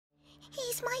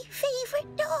He's my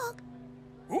favourite dog.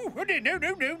 Oh,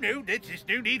 no. There's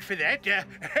no need for that.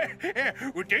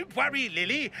 Well, don't worry,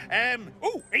 Lily.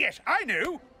 Oh, yes, I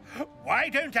know. Why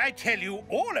don't I tell you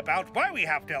all about why we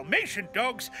have Dalmatian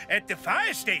dogs at the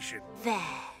fire station? There.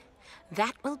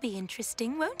 That will be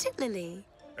interesting, won't it, Lily?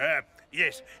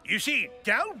 Yes. You see,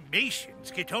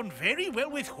 Dalmatians get on very well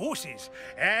with horses.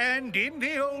 And in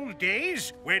the old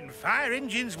days, when fire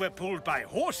engines were pulled by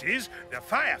horses, the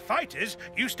firefighters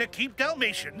used to keep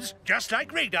Dalmatians, just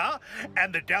like Radar,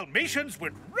 and the Dalmatians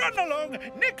would run along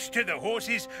next to the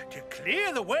horses to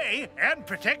clear the way and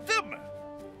protect them.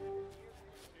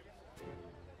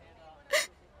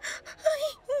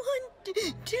 I want to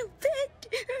pet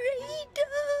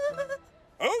Radar.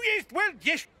 Oh, yes, well,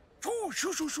 yes.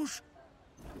 Shush.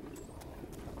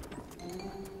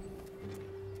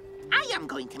 I am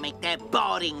going to make their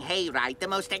boring hayride the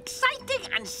most exciting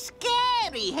and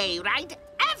scary hayride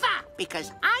ever,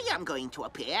 because I am going to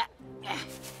appear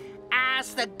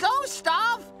as the ghost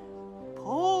of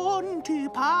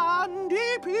Pontypandy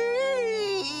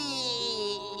Pete.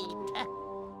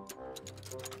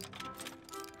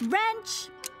 Wrench.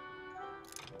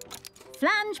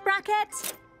 Flange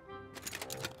bracket.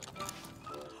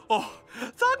 Oh,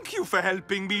 thank you for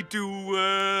helping me do,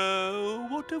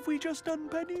 what have we just done,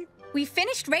 Penny? We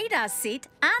finished Radar's seat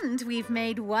and we've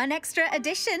made one extra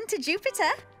addition to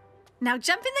Jupiter. Now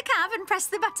jump in the cab and press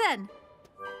the button.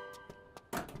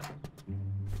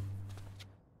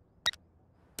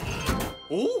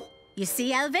 Oh! You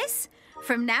see, Elvis?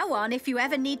 From now on, if you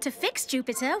ever need to fix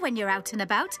Jupiter when you're out and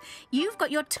about, you've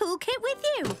got your toolkit with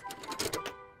you.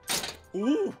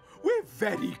 Oh, we're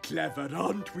very clever,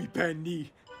 aren't we,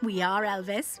 Penny? We are,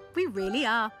 Elvis. We really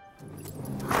are.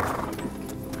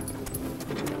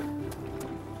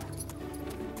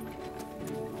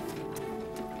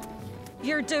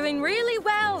 You're doing really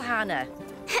well, Hannah.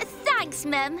 Thanks,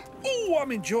 Mum. Oh,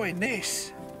 I'm enjoying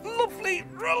this. Lovely,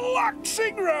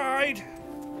 relaxing ride.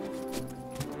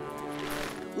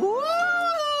 Ooh,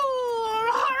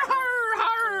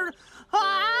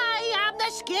 I am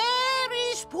the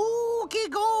scary, spooky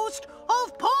ghost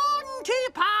of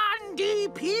Pontypandy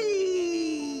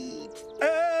Pete.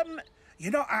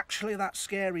 You're not actually that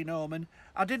scary, Norman.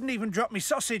 I didn't even drop me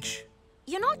sausage.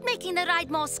 You're not making the ride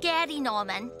more scary,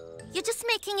 Norman. You're just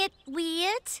making it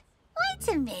weird. Wait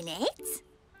a minute.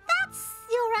 That's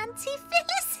your Auntie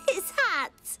Phyllis's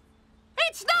hat.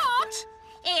 It's not.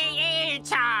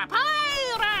 It's a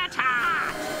pirate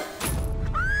hat.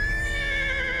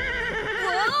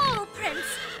 Whoa, Prince.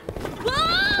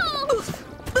 Whoa! Oof!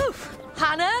 Oof!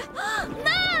 Hannah? Mum!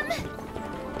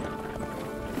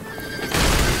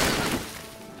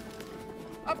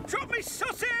 I've dropped me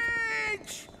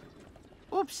sausage!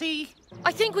 Oopsie.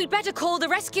 I think we'd better call the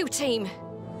rescue team.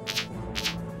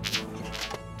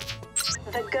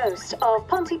 The ghost of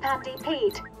Pontypandy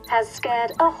Pete has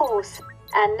scared a horse,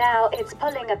 and now it's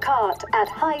pulling a cart at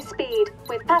high speed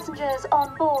with passengers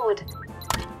on board.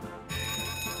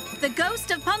 The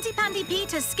ghost of Pontypandy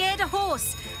Pete has scared a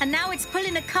horse, and now it's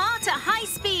pulling a cart at high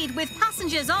speed with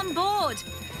passengers on board.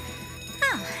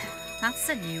 Oh, that's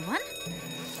a new one.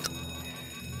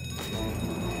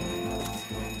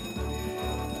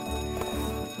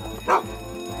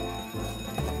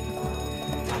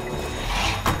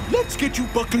 Let's get you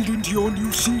buckled into your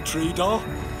new seat, Radar.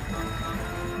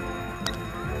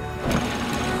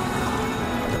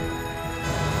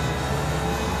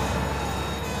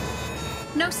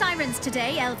 No sirens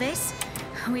today, Elvis.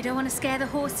 We don't want to scare the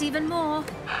horse even more.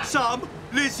 Sam,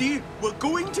 Lizzie, we're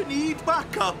going to need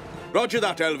backup. Roger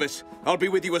that, Elvis. I'll be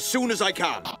with you as soon as I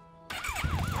can.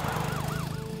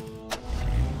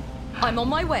 I'm on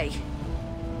my way.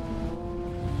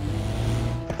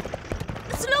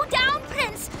 Slow down,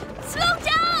 Prince! Slow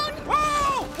down!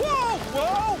 Whoa!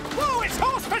 It's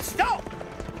horse for stop!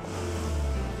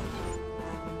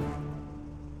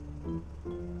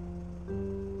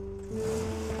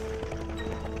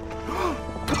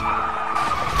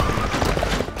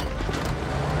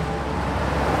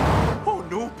 Oh,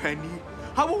 no, Penny.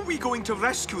 How are we going to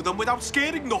rescue them without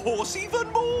scaring the horse even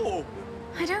more?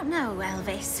 I don't know,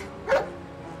 Elvis.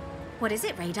 What is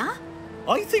it, Radar?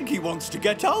 I think he wants to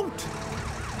get out.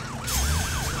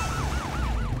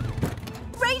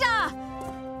 Radar!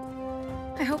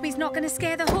 I hope he's not going to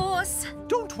scare the horse.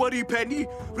 Don't worry, Penny.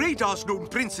 Radar's known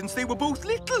Prince since they were both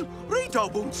little. Radar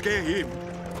won't scare him.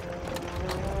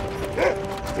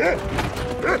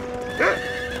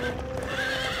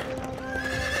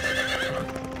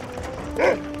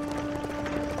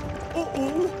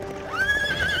 Uh-oh.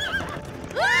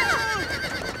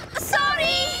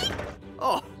 Sorry!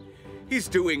 Oh, he's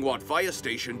doing what fire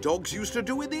station dogs used to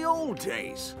do in the old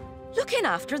days. looking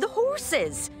after the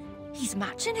horses. He's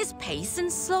matching his pace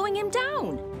and slowing him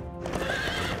down.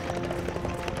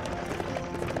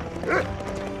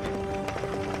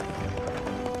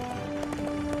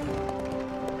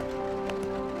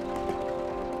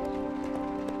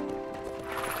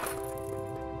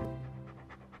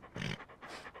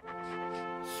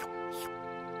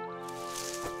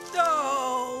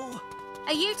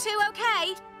 Are you two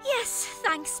okay? Yes,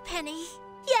 thanks, Penny.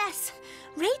 Yes.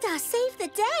 Radar saved the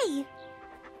day.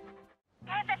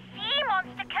 There's a sea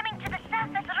monster coming to the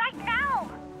surface right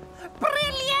now.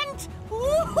 Brilliant!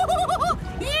 Ooh,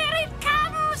 here it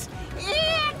comes!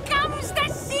 Here comes the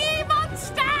sea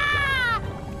monster!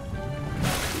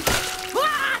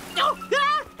 Ah, no,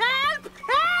 ah, help!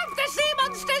 Help! The sea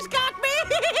monster's got me!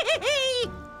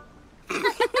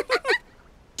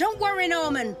 Don't worry,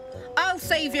 Norman. I'll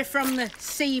save you from the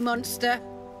sea monster.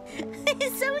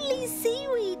 It's only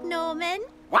seaweed, Norman.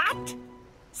 What?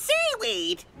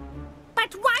 Seaweed?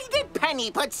 But why did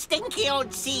Penny put stinky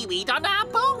old seaweed on our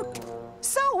boat?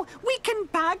 So we can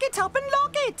bag it up and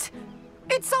log it.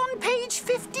 It's on page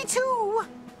 52.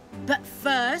 But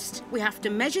first, we have to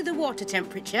measure the water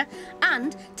temperature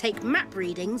and take map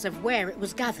readings of where it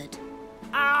was gathered.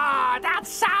 Ah, that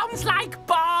sounds like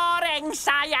boring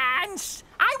science.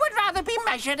 I would rather be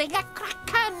measuring a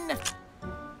kraken.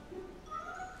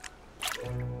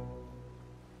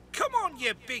 Come on,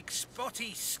 you big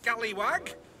spotty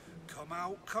scallywag.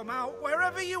 Come out,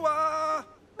 wherever you are.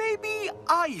 Maybe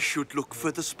I should look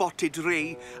for the spotted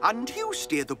ray, and you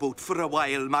steer the boat for a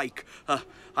while, Mike.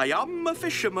 I am a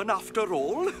fisherman after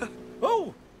all.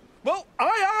 Oh, well,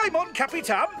 aye, mon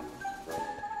Capitan.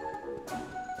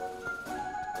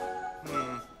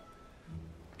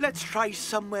 Let's try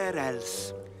somewhere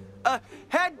else.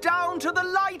 Head down to the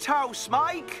lighthouse,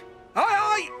 Mike.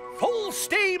 Aye, full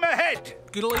steam ahead.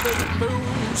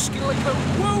 Skiddly-boom, skiddly-boom,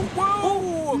 whoa,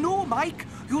 whoa! Oh, no, Mike.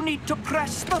 You need to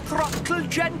press the throttle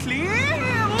gently.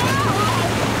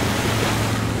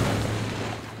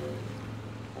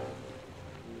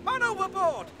 Man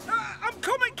overboard. I'm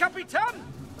coming, Capitan.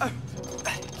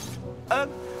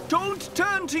 Don't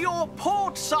turn to your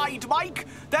port side, Mike.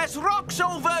 There's rocks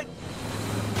over...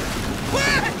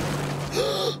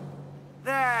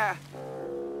 There.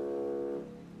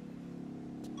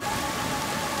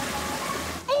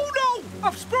 Oh, no!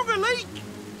 I've sprung a leak!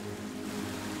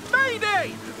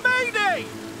 Mayday! Mayday!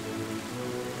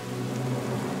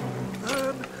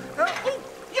 Oh,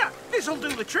 yeah, this'll do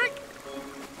the trick.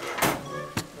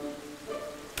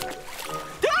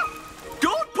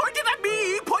 Don't point it at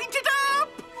me! Point it up!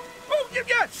 Oh,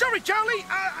 yeah, sorry, Charlie.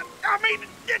 I mean,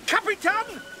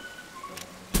 Capitan.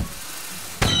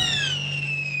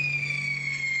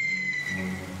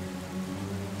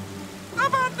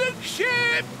 Abandon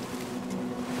ship!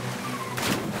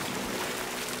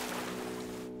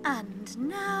 And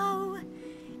now,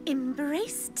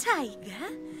 embrace tiger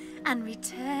and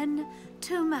return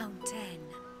to mountain.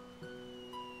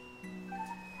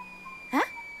 Huh?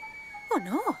 Oh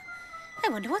no, I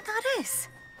wonder what that is.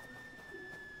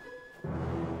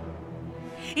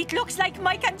 It looks like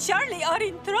Mike and Charlie are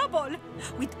in trouble.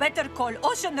 We'd better call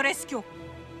Ocean Rescue.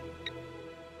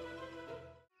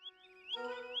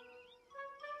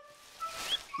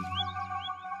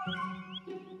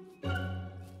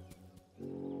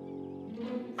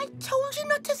 I told you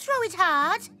not to throw it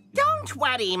hard. Don't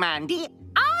worry, Mandy.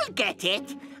 I'll get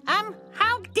it.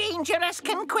 How dangerous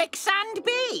can quicksand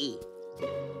be?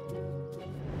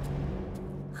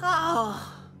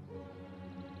 Oh.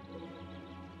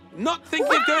 Not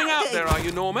thinking of going out there, are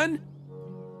you, Norman?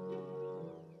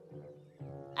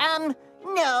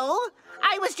 No.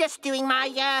 I was just doing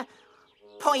my,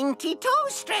 pointy toe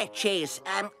stretches.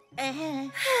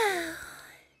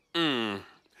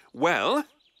 Well,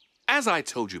 as I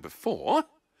told you before,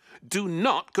 do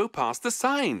not go past the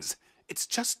signs. It's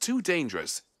just too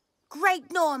dangerous.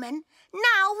 Great, Norman.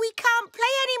 Now we can't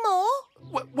play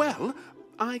anymore. Well,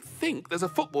 I think there's a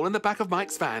football in the back of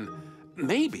Mike's van.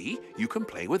 Maybe you can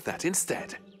play with that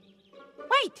instead.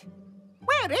 Wait,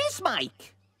 where is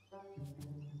Mike?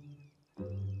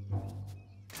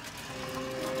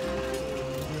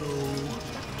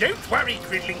 Don't worry,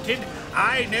 Cridlington.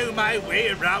 I know my way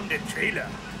around a trailer.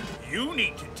 You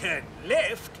need to turn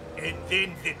left, and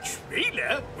then the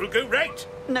trailer will go right.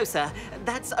 No, sir.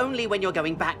 That's only when you're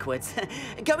going backwards.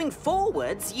 Going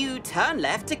forwards, you turn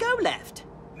left to go left.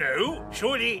 No,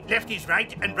 surely left is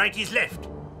right and right is left.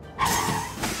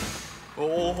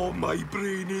 Oh, my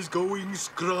brain is going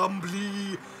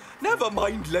scrambly. Never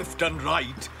mind left and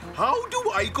right. How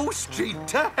do I go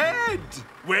straight ahead?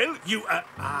 Well, you are...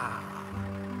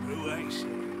 Oh, I see.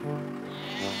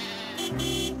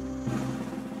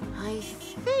 I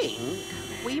think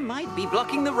we might be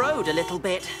blocking the road a little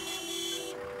bit.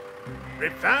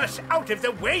 Reverse out of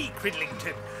the way,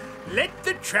 Cridlington. Let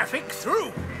the traffic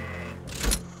through.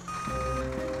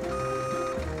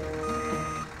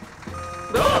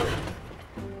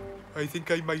 I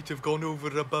think I might have gone over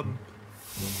a bump.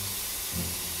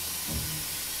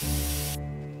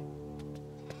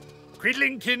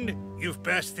 Cridlington, you've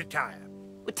burst the tyre.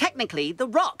 Well, technically, the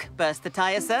rock burst the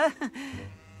tyre, sir.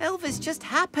 Elvis just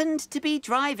happened to be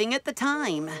driving at the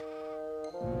time.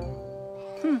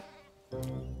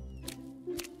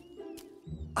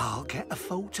 I'll get a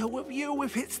photo of you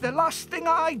if it's the last thing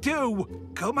I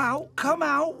do. Come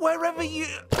out, wherever you...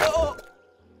 Oh.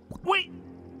 Wait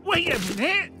a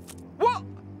minute. What?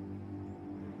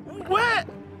 Where?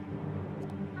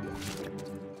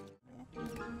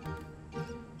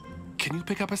 Can you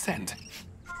pick up a scent?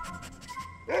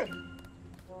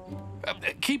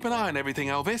 Keep an eye on everything,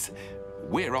 Elvis.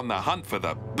 We're on the hunt for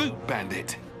the boot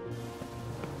bandit.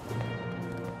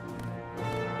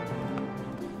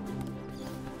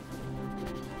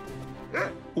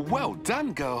 Well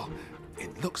done, girl.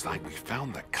 It looks like we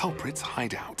found the culprit's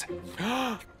hideout.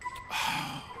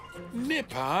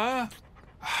 Nipper!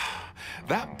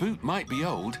 That boot might be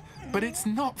old, but it's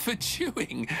not for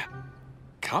chewing.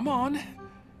 Come on,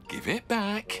 give it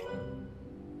back.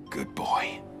 Good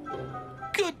boy.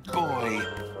 Good boy.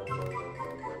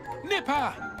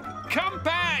 Nipper, come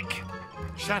back!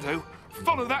 Shadow,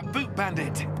 follow that boot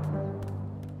bandit.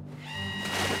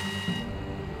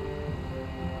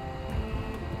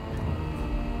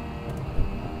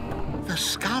 The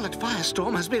Scarlet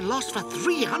Firestorm has been lost for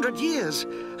 300 years.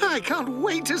 I can't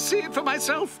wait to see it for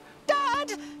myself.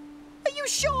 Dad, are you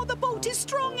sure the boat is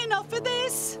strong enough for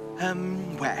this?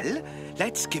 Well,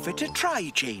 let's give it a try,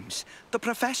 James. The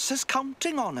Professor's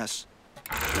counting on us.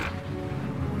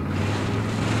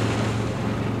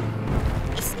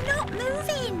 It's not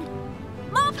moving.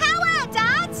 More power,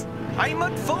 Dad! I'm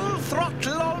at full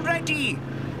throttle already.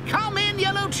 Come in,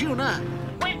 Yellow Tuna.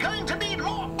 We're going to need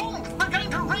more oomph. We're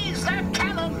going to raise that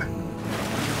cannon.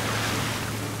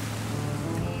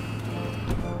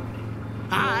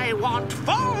 I want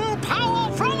full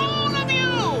power from all of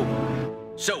you.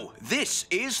 So, this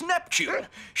is Neptune.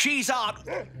 She's our...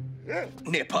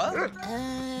 Nipper?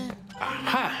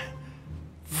 Aha!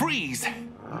 Freeze!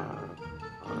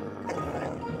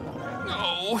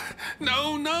 No,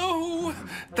 no, no!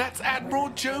 That's Admiral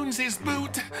Jones's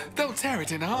boot. They'll tear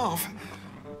it in half.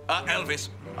 Elvis,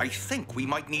 I think we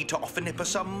might need to offer Nipper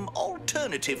some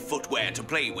alternative footwear to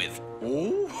play with.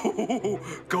 Oh,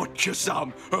 gotcha,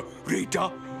 Sam. Rita,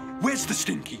 where's the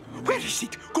Stinky? Where is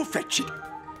it? Go fetch it.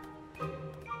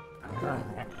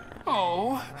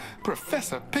 Oh,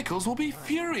 Professor Pickles will be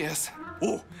furious.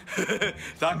 Oh,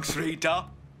 thanks, Rita.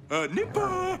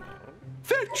 Nipper,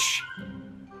 fetch.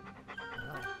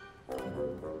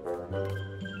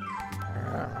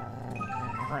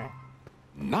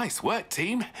 Nice work,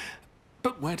 team.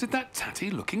 But where did that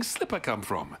tatty-looking slipper come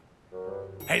from?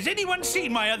 Has anyone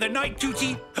seen my other night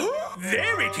duty?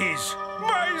 There it is,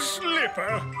 my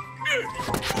slipper.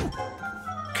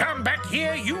 Come back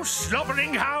here, you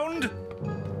slobbering hound.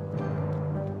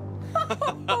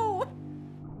 Oh,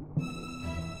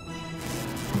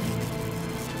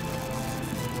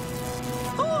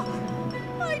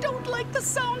 I don't like the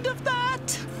sound of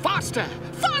that. Faster,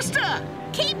 faster!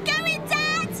 Keep going,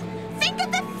 Dad! Think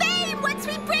of the fame once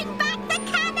we bring back the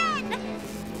cannon!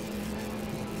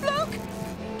 Look!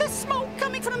 There's smoke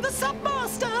coming from the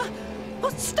Submaster!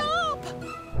 Oh, stop!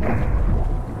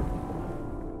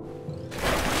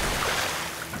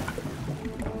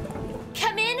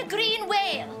 Come in, Green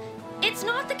Whale. It's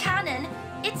not the cannon,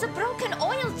 it's a broken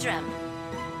oil drum.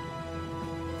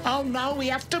 Oh, no, we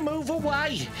have to move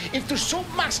away. If the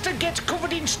Submaster gets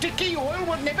covered in sticky oil,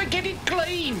 we'll never get it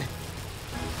clean.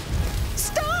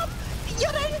 Stop!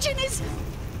 Your engine is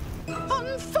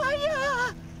on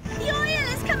fire! The oil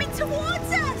is coming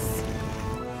towards us!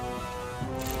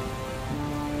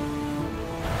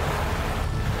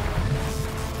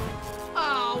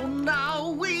 Oh,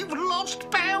 no, we've lost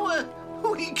power.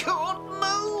 We can't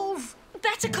move.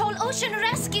 Better call Ocean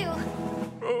Rescue.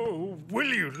 Oh, will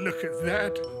you look at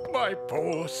that? My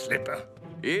poor slipper.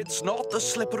 It's not the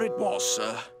slipper it was,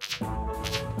 sir.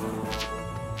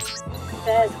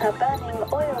 There's a burning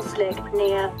oil slick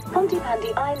near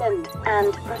Pontypandy Island,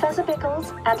 and Professor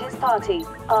Pickles and his party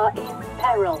are in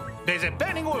peril. There's a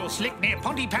burning oil slick near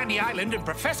Pontypandy Island, and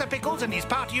Professor Pickles and his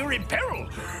party are in peril.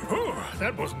 Oh,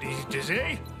 that wasn't easy to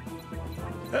say.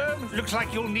 Looks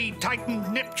like you'll need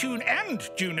Titan, Neptune, and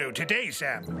Juno today,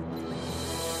 Sam.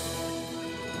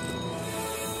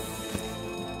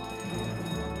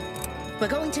 We're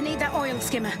going to need that oil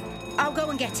skimmer. I'll go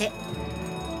and get it.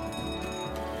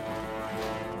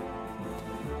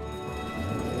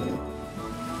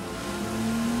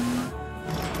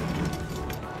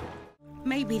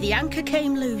 Maybe the anchor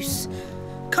came loose.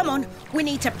 Come on, we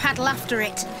need to paddle after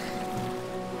it.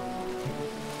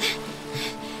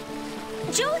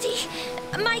 Jody,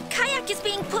 my kayak is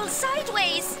being pulled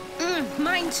sideways.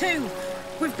 Mine too.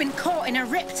 We've been caught in a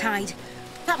riptide.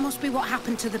 That must be what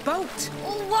happened to the boat.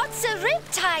 What's a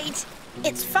riptide?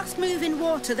 It's fast-moving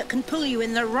water that can pull you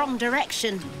in the wrong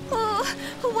direction. Oh,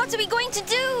 what are we going to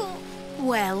do?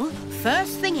 Well,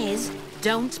 first thing is,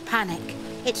 don't panic.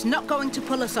 It's not going to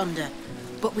pull us under,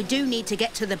 but we do need to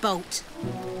get to the boat.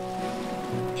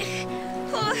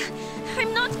 Oh,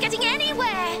 I'm not getting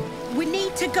anywhere. We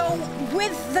need to go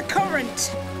with the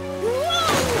current.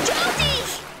 Whoa, Jody!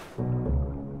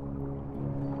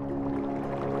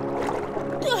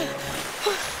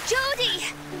 Jody,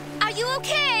 are you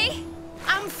okay?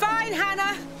 I'm fine,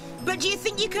 Hannah. But do you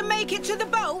think you can make it to the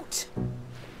boat?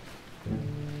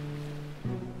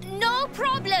 No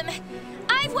problem.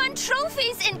 I've won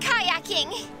trophies in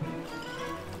kayaking.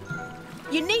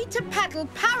 You need to paddle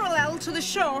parallel to the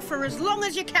shore for as long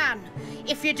as you can.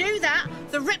 If you do that,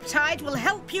 the riptide will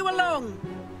help you along.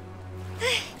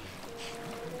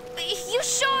 You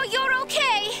sure you're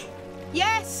okay?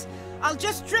 Yes. I'll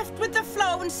just drift with the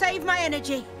flow and save my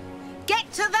energy.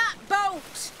 Get to that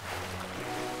boat!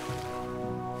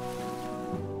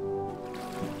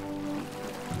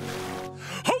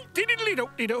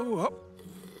 Ho-diddly-do-diddle-hop.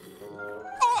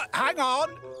 Oh, hang on.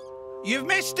 You've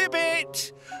missed a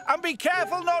bit. And be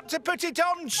careful not to put it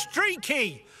on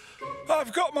streaky.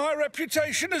 I've got my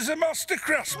reputation as a master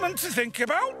craftsman to think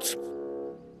about.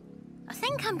 I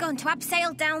think I'm going to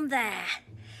abseil down there.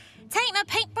 Take my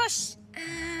paintbrush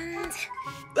and...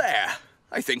 There.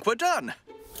 I think we're done.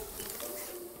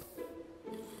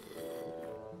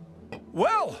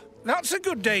 Well, that's a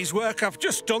good day's work I've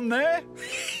just done there.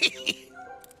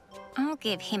 I'll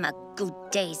give him a good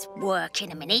day's work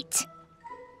in a minute.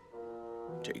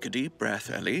 Take a deep breath,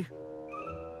 Ellie.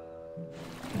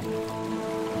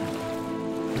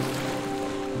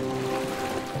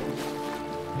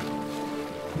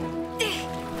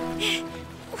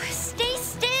 Stay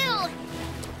still.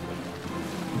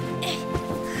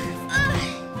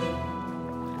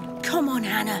 Come on,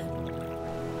 Hannah.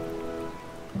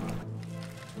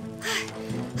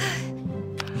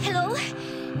 Hello?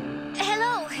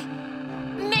 Hello?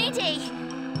 Mayday!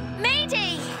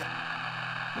 Mayday!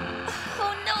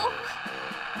 Oh, no.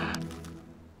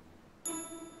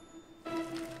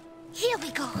 Here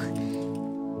we go.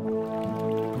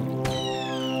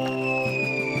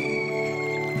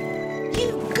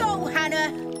 You go,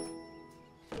 Hannah.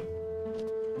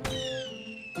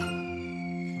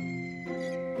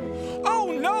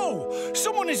 Oh, no!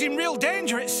 Someone is in real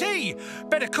danger at sea.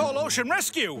 Better call Ocean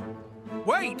Rescue.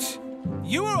 Wait,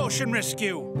 you're Ocean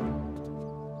Rescue.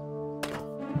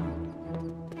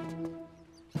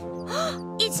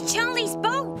 It's Charlie's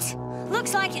boat.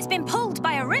 Looks like it's been pulled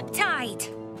by a riptide.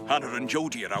 Hannah and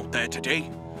Jody are out there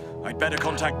today. I'd better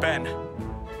contact Ben.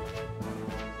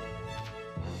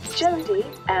 Jody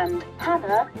and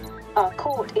Hannah are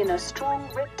caught in a strong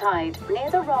riptide near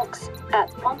the rocks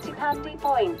at Pontypandy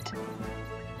Point.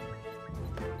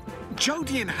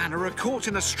 Jody and Hannah are caught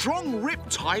in a strong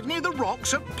riptide near the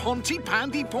rocks at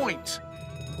Pontypandy Point.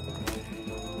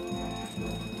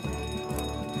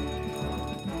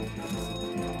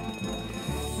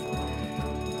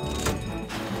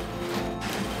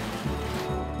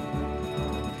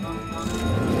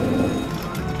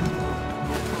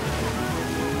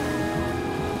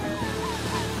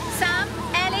 Sam,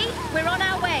 Ellie, we're on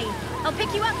our way. I'll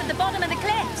pick you up at the bottom of the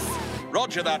cliffs.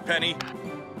 Roger that, Penny.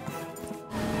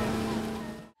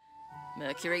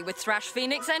 Mercury with Thrash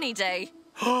Phoenix any day.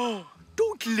 Oh,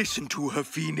 don't listen to her,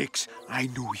 Phoenix. I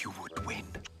knew you would win.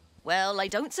 Well, I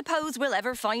don't suppose we'll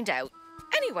ever find out.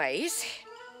 Anyways...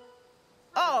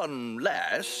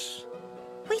 Unless...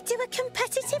 We do a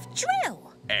competitive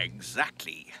drill.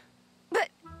 Exactly. But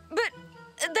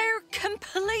they're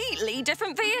completely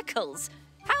different vehicles.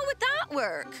 How would that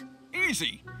work?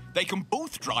 Easy. They can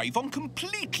both drive on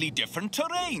completely different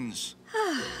terrains.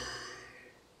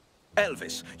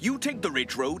 Elvis, you take the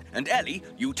ridge road, and Ellie,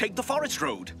 you take the forest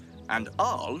road. And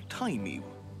I'll time you.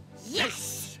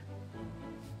 Yes!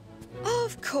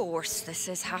 Of course this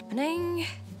is happening.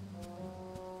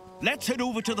 Let's head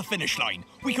over to the finish line.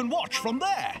 We can watch from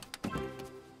there.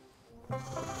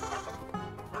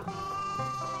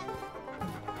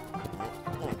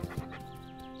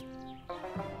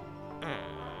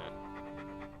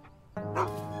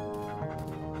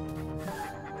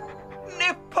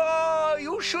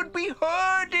 should be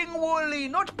herding Woolly,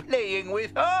 not playing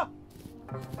with her.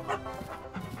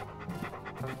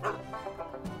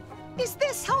 Is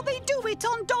this how they do it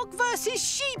on Dog versus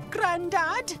Sheep,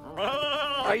 Grandad?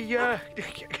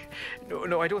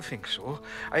 No, I don't think so.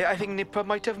 I think Nipper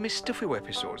might have missed a few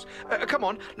episodes. Come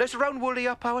on, let's round Woolly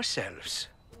up ourselves.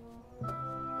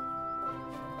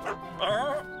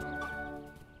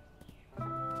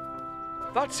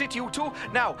 That's it, you two.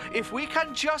 Now, if we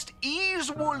can just ease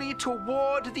Woolly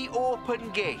toward the open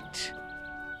gate.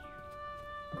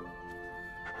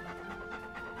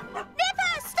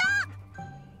 Nipper, stop!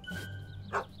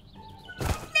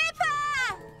 Nipper!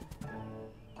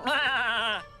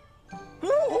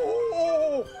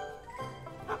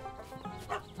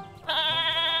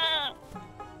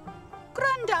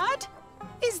 Grandad,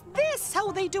 is this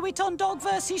how they do it on Dog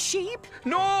versus Sheep?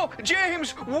 No,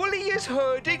 James, Woolly is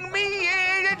herding me.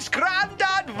 It's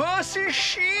Grandad versus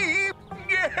Sheep.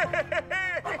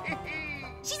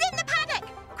 She's in the paddock!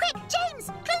 Quick,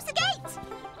 James, close the gate!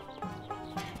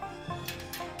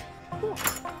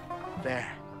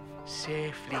 There,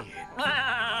 safely in.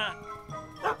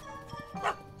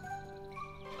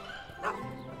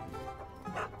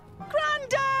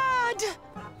 Grandad!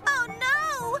 Oh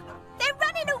no! They're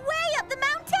running away up the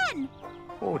mountain!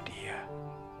 Oh dear.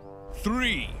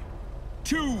 3,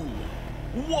 2,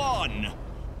 1,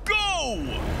 go!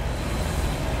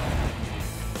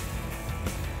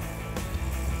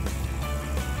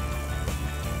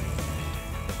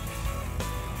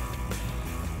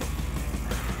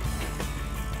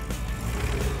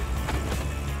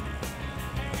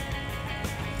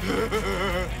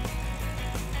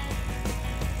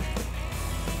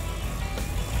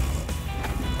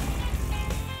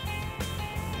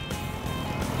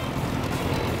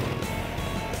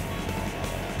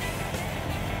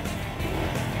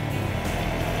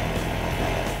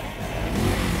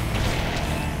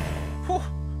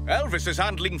 Elvis is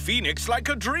handling Phoenix like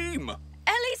a dream.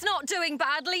 Ellie's not doing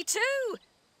badly too.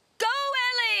 Go,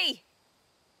 Ellie!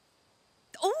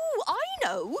 Oh, I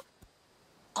know.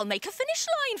 I'll make a finish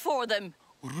line for them.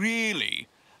 Really?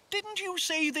 Didn't you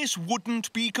say this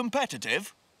wouldn't be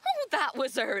competitive? Oh, that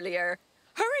was earlier.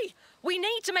 Hurry, we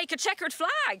need to make a checkered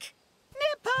flag.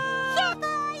 Nipper!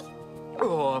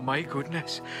 Oh, my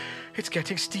goodness. It's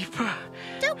getting steeper.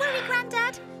 Don't worry,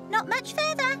 Grandad. Not much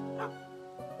further.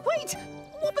 Wait,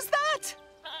 what was that?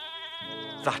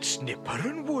 That's Nipper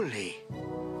and Woolly.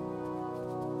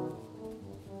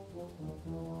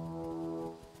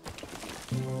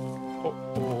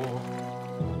 Uh-oh.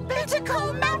 Better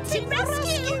call Mountain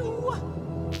Rescue!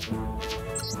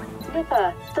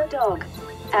 Nipper, the dog,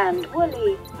 and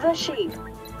Woolly, the sheep,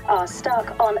 are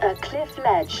stuck on a cliff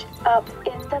ledge up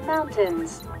in the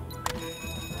mountains.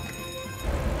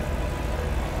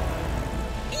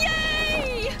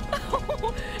 Yay!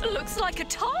 Looks like a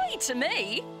tie to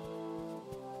me.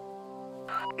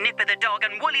 Nipper the dog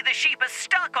and Woolly the sheep are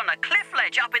stuck on a cliff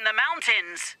ledge up in the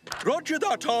mountains. Roger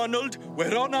that, Arnold.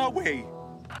 We're on our way.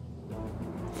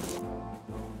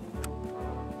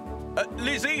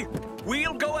 Lizzie,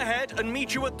 we'll go ahead and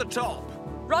meet you at the top.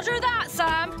 Roger that,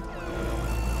 Sam.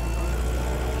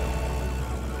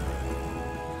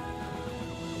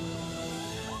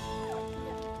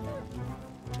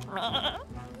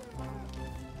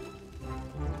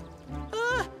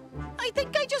 I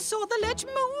think I just saw the ledge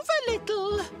move a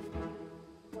little.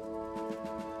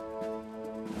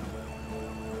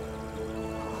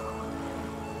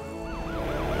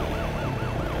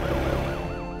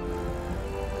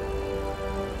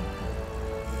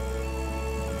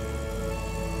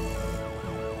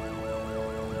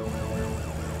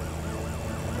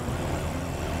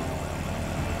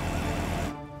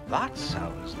 That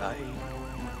sounds like...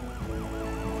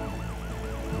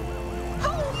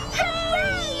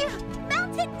 Hooray!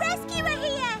 Mountain Rescue are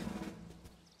here!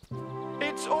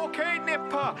 It's okay,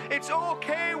 Nipper. It's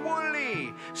okay,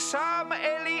 Woolly. Sam,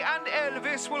 Ellie and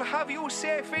Elvis will have you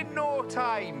safe in no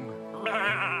time.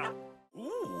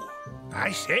 Ooh,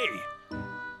 I say,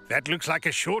 that looks like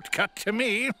a shortcut to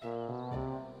me.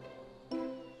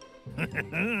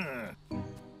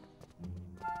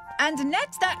 And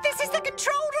next this is the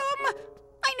control room!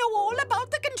 I know all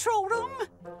about the control room!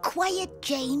 Quiet,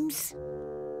 James.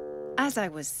 As I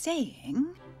was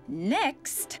saying,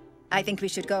 next, I think we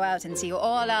should go out and see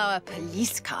all our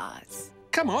police cars.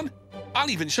 Come on. I'll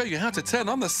even show you how to turn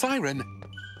on the siren.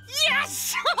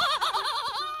 Yes!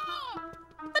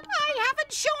 But I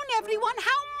haven't shown everyone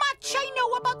how much I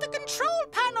know about the control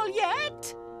panel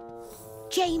yet.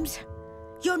 James,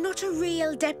 you're not a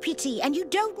real deputy and you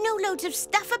don't know loads of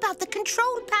stuff about the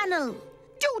control panel.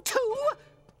 Do too?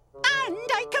 And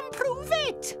I can prove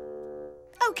it.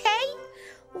 Okay.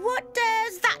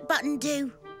 button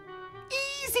do?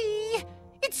 Easy.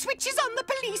 It switches on the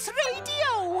police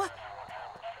radio.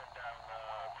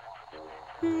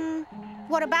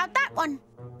 What about that one?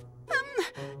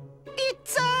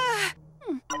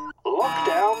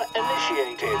 Lockdown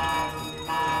initiated.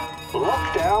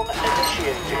 Lockdown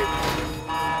initiated.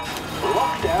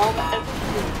 Lockdown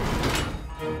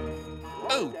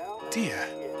Oh, dear.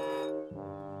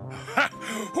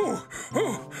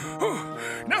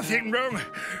 Nothing wrong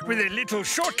with a little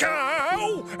shortcut.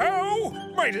 Ow!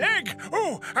 Ow! My leg!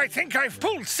 Oh, I think I've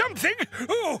pulled something.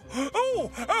 Oh!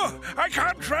 I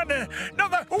can't run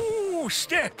another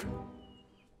step.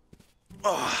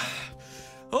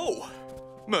 Oh,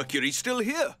 Mercury's still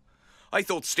here. I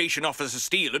thought Station Officer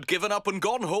Steele had given up and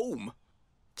gone home.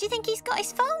 Do you think he's got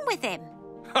his phone with him?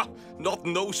 Ha! Not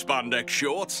in those spandex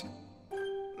shorts.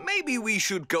 Maybe we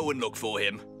should go and look for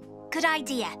him. Good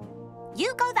idea.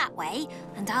 You go that way,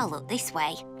 and I'll look this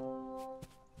way.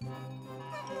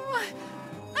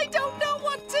 I don't know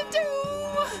what to do.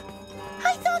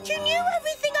 I thought you knew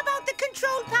everything about the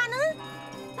control panel.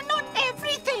 Not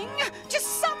everything,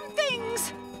 just some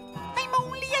things. I'm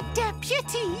only a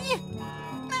deputy.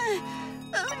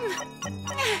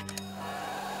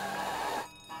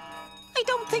 I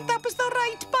don't think that was the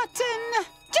right button.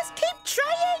 Just keep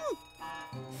trying.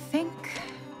 Think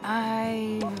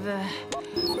I've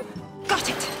got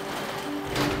it.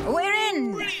 We're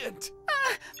in. Brilliant.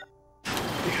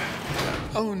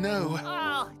 Oh, no.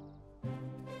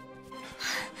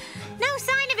 No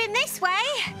sign of him this way.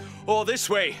 Or this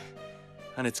way.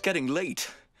 And it's getting late.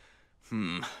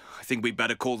 I think we'd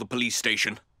better call the police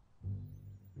station.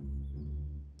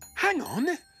 Hang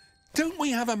on. Don't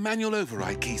we have a manual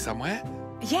override key somewhere?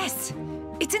 Yes,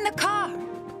 it's in the car.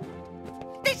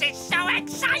 This is so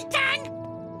exciting!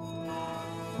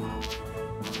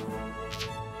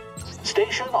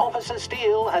 Station Officer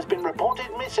Steele has been reported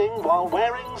missing while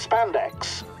wearing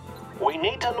spandex. We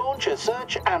need to launch a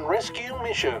search and rescue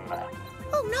mission.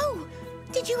 Oh, no.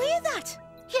 Did you hear that?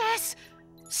 Yes.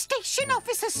 Station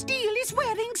Officer Steele is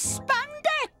wearing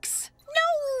spandex.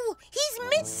 No, he's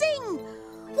missing.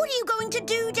 What are you going to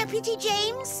do, Deputy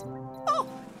James? Oh,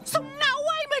 so now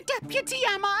I'm a deputy,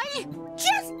 am I?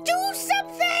 Just do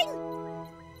something!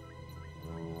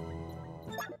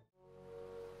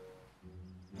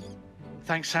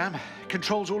 Thanks, Sam.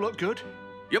 Controls all look good.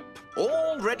 Yep,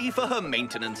 all ready for her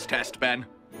maintenance test, Ben.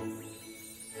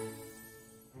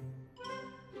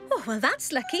 Oh, well,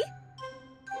 that's lucky.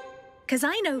 Because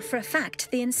I know for a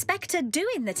fact the inspector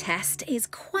doing the test is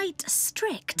quite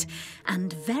strict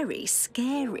and very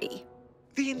scary.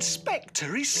 The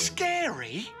inspector is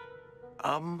scary?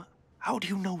 How do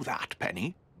you know that,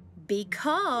 Penny?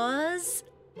 Because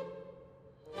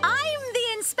I'm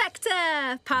the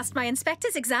inspector. Passed my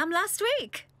inspector's exam last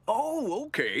week. Oh,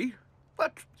 okay.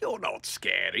 But you're not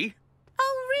scary.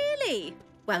 Oh, really?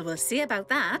 Well, we'll see about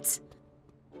that.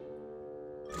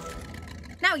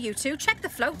 Now, you two, check the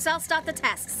floats. I'll start the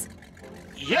tests.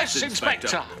 Yes,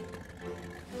 Inspector.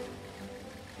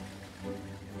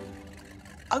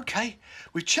 OK,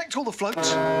 we've checked all the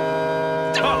floats.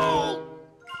 Oh!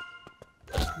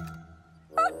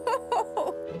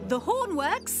 The horn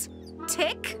works.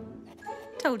 Tick.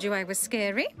 Told you I was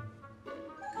scary.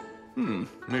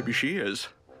 Maybe she is.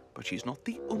 But she's not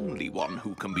the only one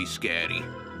who can be scary.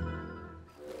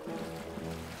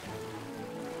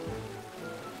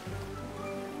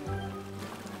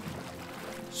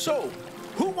 So,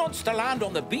 who wants to land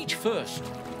on the beach first?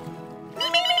 Me.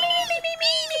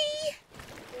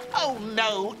 Oh,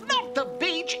 no, not the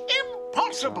beach.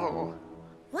 Impossible.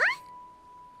 What?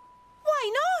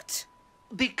 Why not?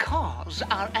 Because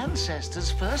our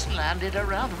ancestors first landed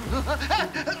around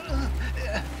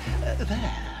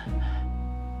there.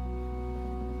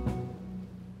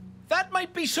 That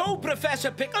might be so,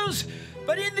 Professor Pickles,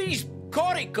 but in these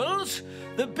coracles,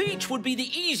 the beach would be the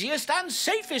easiest and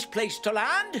safest place to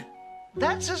land.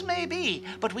 That's as may be,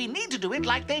 but we need to do it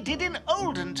like they did in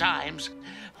olden times.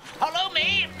 Follow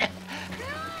me.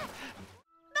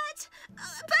 But...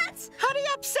 Hurry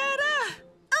up, Sarah.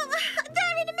 Oh,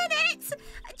 there in a minute.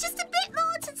 Just a bit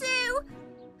more to do.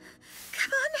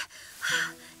 Come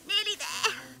on. Nearly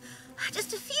there.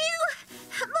 Just a few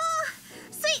more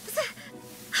sweeps.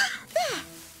 There.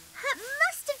 That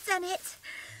must have done it.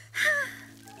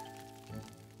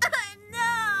 No!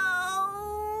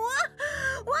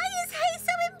 Why is hay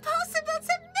so impossible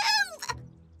to move?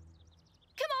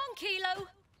 Come on, Kilo.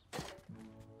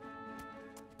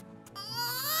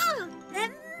 Oh,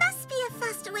 there must be a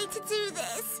faster way to do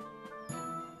this.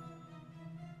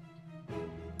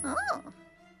 Oh,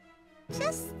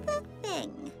 just the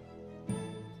thing.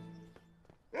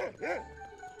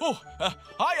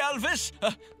 Hi, Elvis.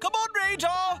 Come on,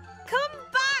 Radar. Come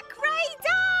back,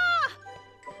 Radar!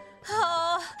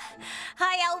 Oh,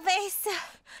 hi, Elvis.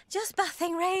 Just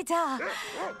bathing Radar.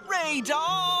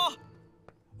 Radar!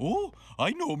 Oh,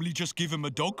 I normally just give him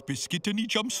a dog biscuit and he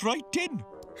jumps right in.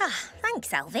 Ah, thanks,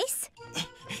 Elvis.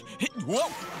 Whoa!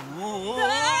 Whoa.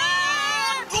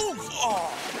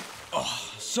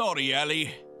 Oh, sorry,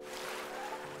 Ellie.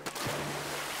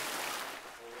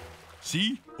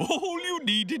 See? All you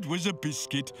needed was a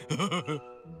biscuit.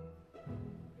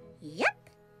 Yep,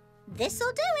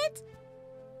 this'll do it.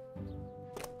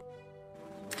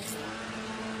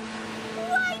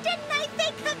 Why didn't I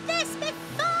think of this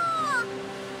before?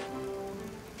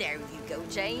 There you go,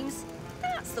 James.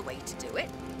 That's the way to do it.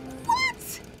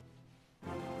 What?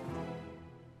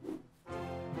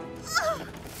 Oh,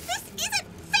 this isn't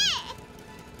fair!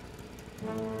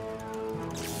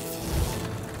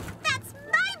 That's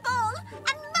my ball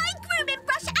and my grooming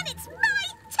brush and it's my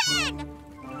turn!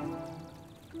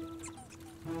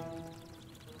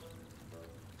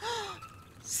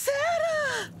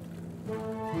 Sarah!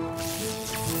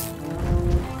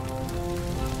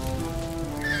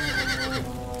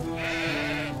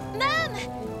 Mum,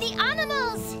 the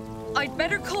animals! I'd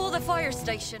better call the fire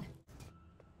station.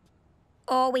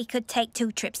 Or we could take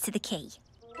 2 trips to the quay.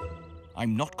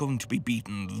 I'm not going to be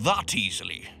beaten that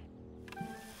easily.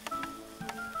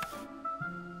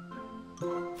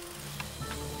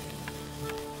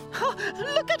 Oh,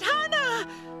 look at Hannah!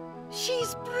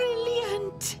 She's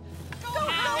brilliant. Go,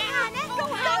 Hannah!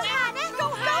 Go, Hannah! Go,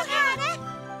 Hannah!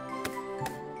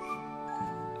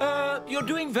 You're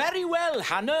doing very well,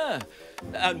 Hannah.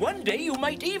 And one day you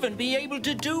might even be able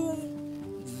to do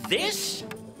this.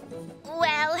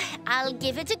 Well, I'll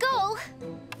give it a go.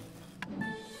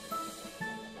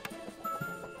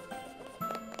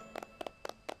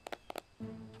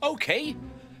 Okay.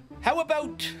 How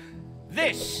about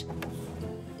this?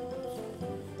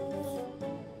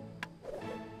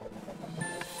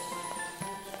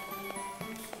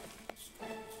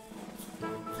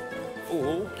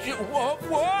 Oh,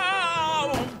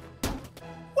 wow!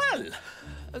 Well,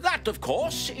 that, of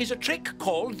course, is a trick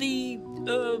called the,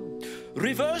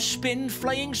 reverse spin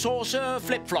flying saucer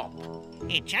flip-flop.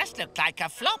 It just looked like a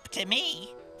flop to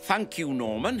me. Thank you,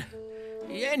 Norman.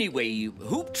 Anyway,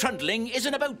 hoop trundling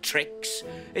isn't about tricks.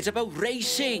 It's about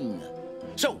racing.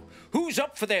 So, who's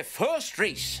up for their first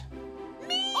race?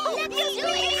 Me! Let's do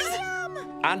it!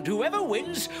 And whoever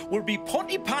wins will be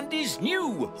Pontypandy's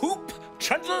new hoop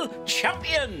trundle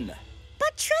champion.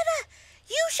 But Trevor,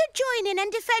 you should join in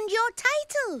and defend your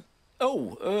title.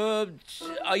 Oh,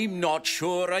 I'm not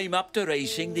sure I'm up to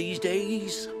racing these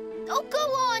days. Oh, go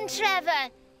on,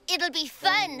 Trevor. It'll be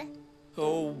fun.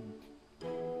 Oh,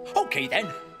 okay then.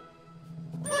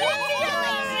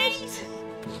 Let's do it!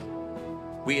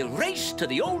 We'll race to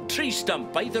the old tree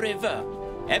stump by the river.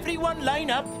 Everyone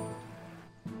line up.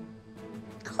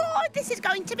 Oh, this is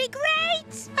going to be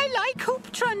great. I like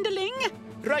hoop trundling.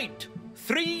 Right.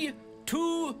 3,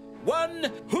 2,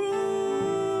 1,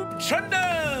 hoop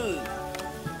trundle!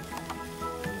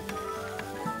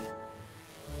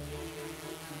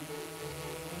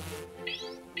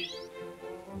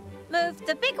 Move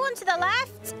the big one to the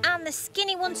left and the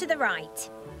skinny one to the right.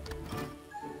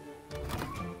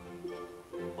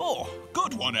 Oh,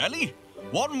 good one, Ellie.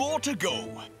 One more to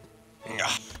go.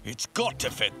 It's got to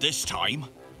fit this time.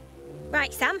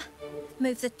 Right, Sam.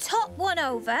 Move the top one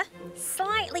over,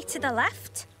 slightly to the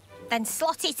left, then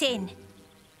slot it in.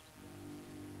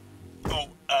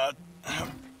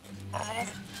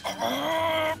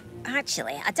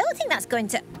 Actually, I don't think that's going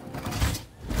to...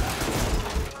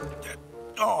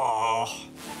 Oh.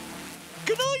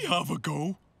 Can I have a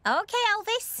go? OK,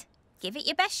 Elvis. Give it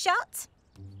your best shot.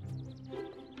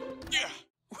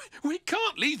 We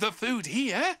can't leave the food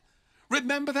here.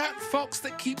 Remember that fox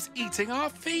that keeps eating our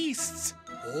feasts?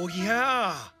 Oh,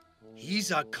 yeah.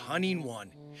 He's a cunning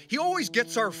one. He always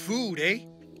gets our food, eh?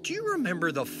 Do you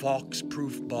remember the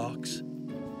fox-proof box?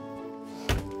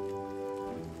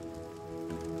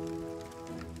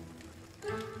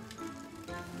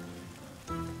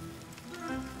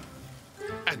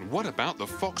 And what about the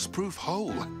fox-proof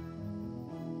hole?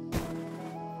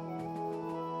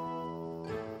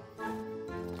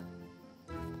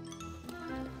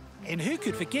 And who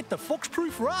could forget the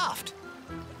fox-proof raft?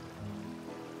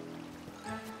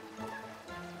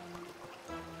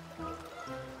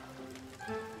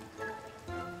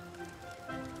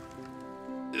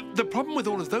 The problem with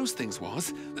all of those things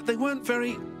was that they weren't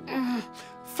very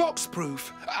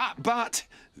fox-proof. But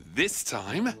this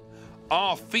time,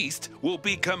 our feast will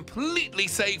be completely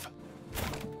safe.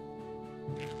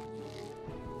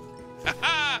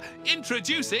 Ha-ha!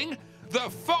 Introducing the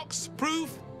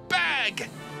fox-proof bag.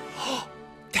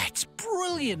 That's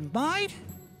brilliant, mate.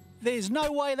 There's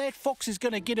no way that fox is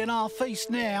going to get in our feast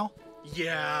now.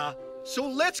 Yeah, so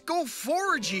let's go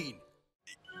foraging.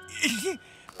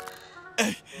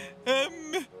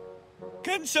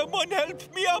 Can someone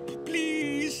help me up,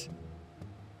 please?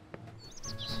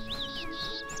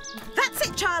 That's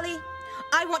it, Charlie.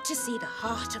 I want to see the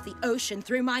heart of the ocean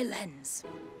through my lens.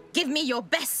 Give me your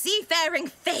best seafaring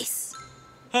face.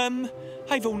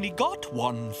 I've only got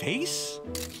one face.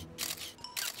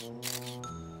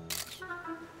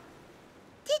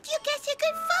 Did you get a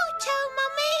good photo,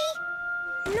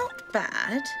 Mummy? Not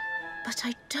bad, but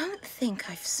I don't think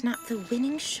I've snapped the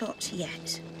winning shot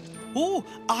yet. Oh,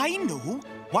 I know.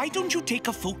 Why don't you take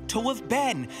a photo of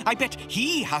Ben? I bet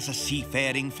he has a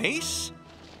seafaring face.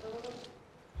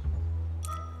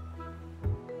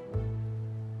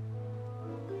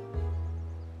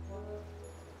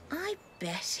 I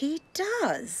bet he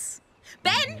does.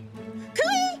 Ben!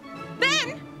 Cooey!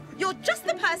 Ben! You're just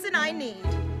the person I need.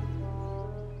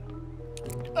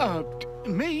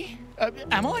 Me?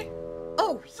 Am I?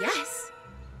 Oh, yes.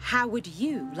 How would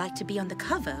you like to be on the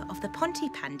cover of the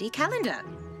Pontypandy calendar?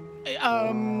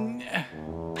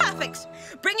 Perfect.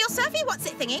 Bring your surfy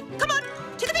what's-it thingy. Come on,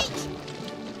 to the beach.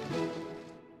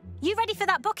 You ready for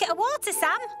that bucket of water,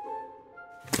 Sam?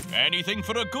 Anything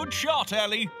for a good shot,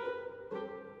 Ellie.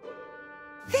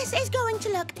 This is going to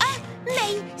look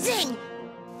amazing.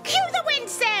 Cue the wind,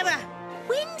 Sarah.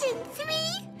 Wind in 3,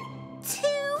 2,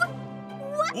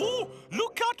 1. Oh,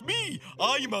 look at me.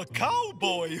 I'm a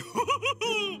cowboy.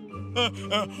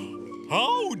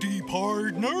 Howdy,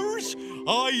 partners.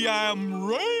 I am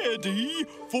ready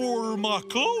for my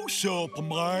close-up,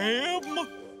 ma'am.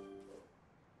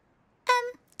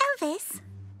 Elvis,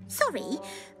 sorry,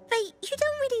 but you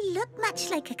don't really look much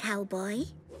like a cowboy.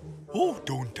 Oh,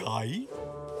 don't I?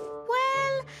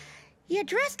 Well, you're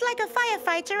dressed like a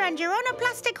firefighter and you're on a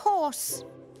plastic horse.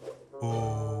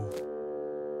 Oh.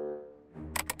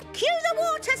 Cue the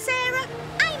water, Sarah.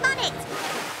 I'm on it.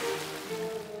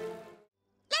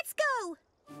 Let's go.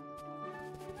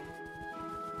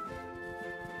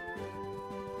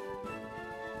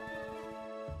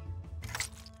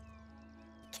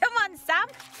 Come on, Sam.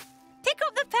 Pick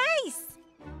up the pace.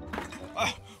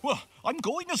 Well, I'm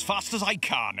going as fast as I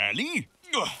can, Ellie.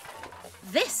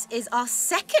 This is our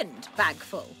second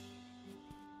bagful.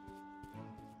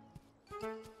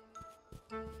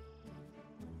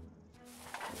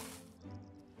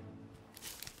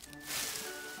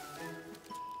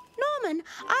 Norman,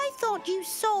 I thought you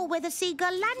saw where the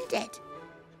seagull landed.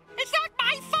 It's not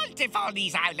my fault if all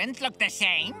these islands look the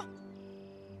same.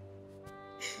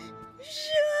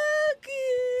 Shaggy!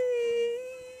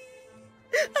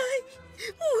 I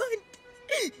want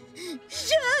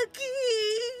Shaggy!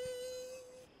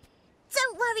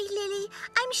 Don't worry, Lily.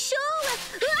 I'm sure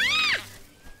we're...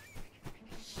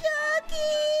 Shaggy!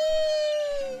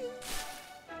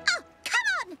 Oh, come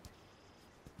on!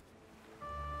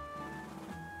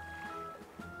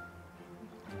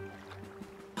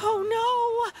 Oh,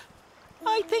 no!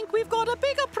 I think we've got a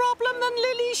bigger problem than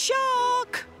Lily's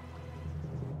shark.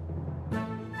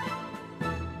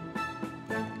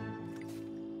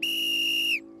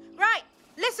 Right,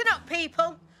 listen up,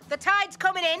 people. The tide's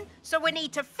coming in, so we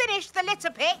need to finish the litter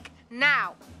pick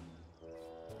now.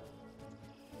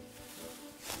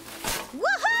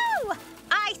 Woohoo!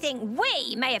 I think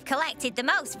we may have collected the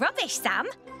most rubbish, Sam.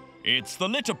 It's the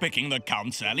litter picking that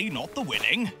counts, Ellie, not the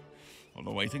winning.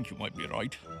 Although I think you might be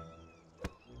right.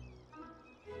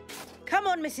 Come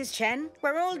on, Mrs. Chen.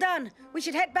 We're all done. We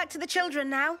should head back to the children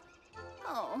now.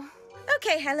 Oh,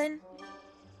 OK, Helen.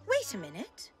 Wait a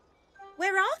minute.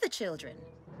 Where are the children?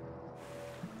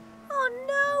 Oh,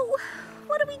 no.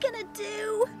 What are we going to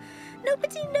do?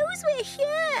 Nobody knows we're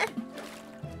here.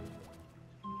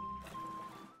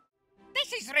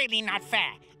 This is really not fair.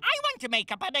 I want to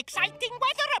make up an exciting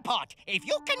weather report. If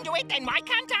you can do it, then why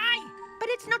can't I? But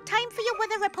it's not time for your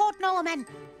weather report, Norman.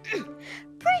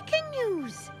 Breaking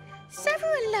news.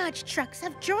 Several large trucks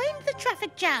have joined the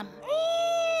traffic jam.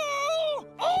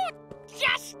 Oh,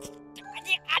 just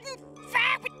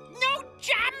unfair with no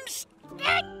jams.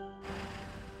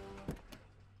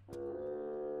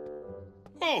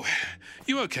 Oh,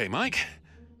 you okay, Mike?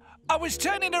 I was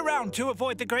turning around to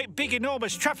avoid the great big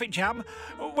enormous traffic jam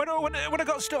when I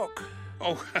got stuck.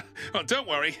 Oh, well, don't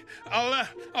worry.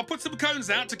 I'll put some cones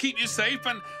out to keep you safe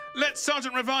and let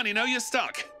Sergeant Ravani know you're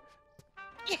stuck.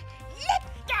 Let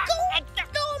go,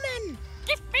 Norman!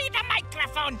 Give me the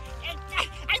microphone.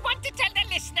 I want to tell the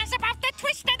listeners about the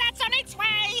twister that's on its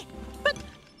way. But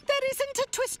there isn't a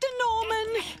twister,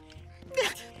 Norman.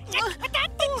 But that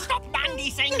didn't stop Mandy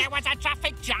saying there was a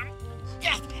traffic jam.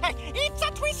 It's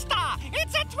a twister!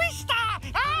 It's a twister!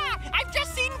 Ah! I've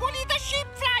just seen Woolly the sheep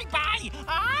fly by!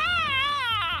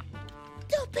 Ah!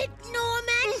 Stop it,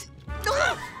 Norman!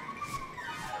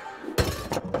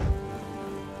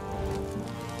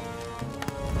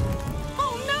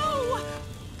 Oh, no!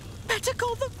 Better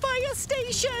call the fire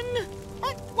station!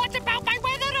 What about my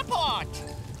weather report?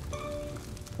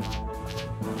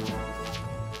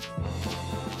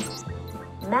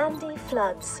 Mandy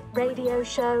Flood's radio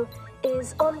show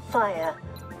is on fire.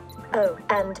 Oh,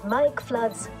 and Mike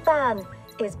Flood's van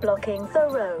is blocking the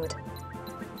road.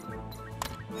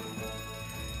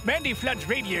 Mandy Flood's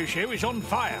radio show is on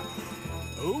fire.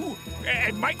 Oh,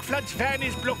 and Mike Flood's van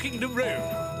is blocking the road.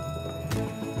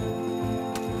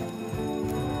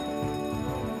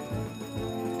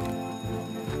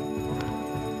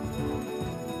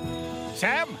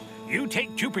 Sam, you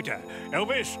take Jupiter.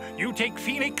 Elvis, you take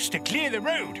Phoenix to clear the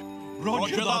road.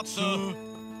 Roger that, sir.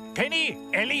 Penny,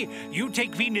 Ellie, you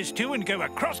take Venus too and go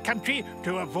across country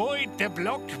to avoid the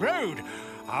blocked road.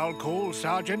 I'll call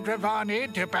Sergeant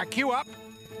Ravani to back you up.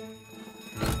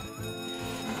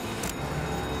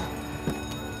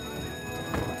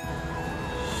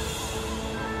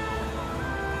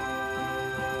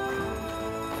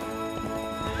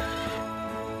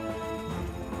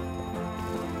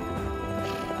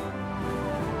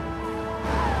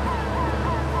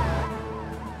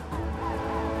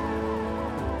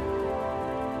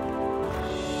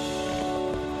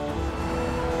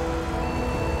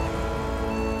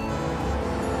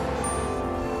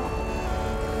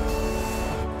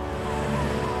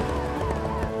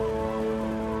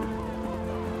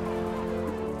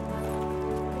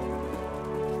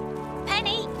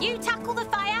 You tackle the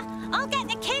fire, I'll get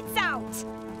the kids out.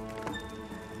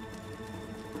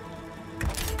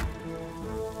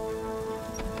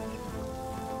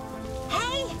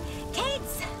 Hey,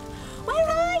 kids, where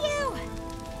are you?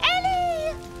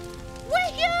 Ellie,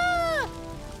 we're here.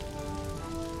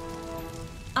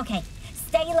 Okay,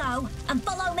 stay low and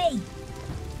follow me.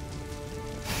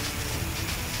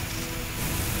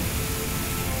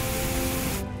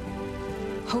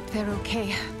 Hope they're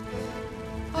okay.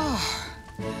 Oh.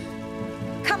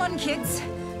 Come on, kids.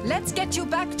 Let's get you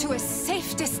back to a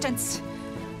safe distance.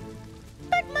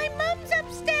 But my mum's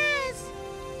upstairs.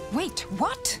 Wait,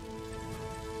 what?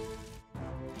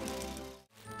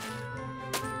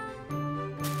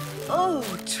 Oh,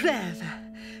 Trevor,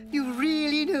 you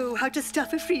really know how to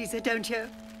stuff a freezer, don't you?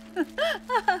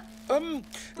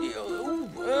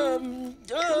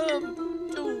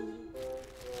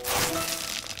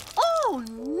 Oh,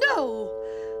 no!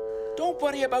 Don't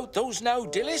worry about those now,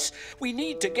 Dilys. We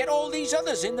need to get all these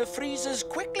others in the freezers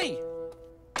quickly.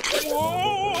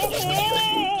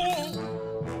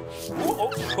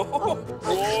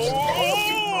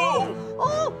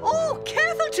 Oh,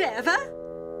 careful, Trevor.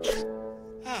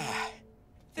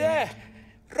 There.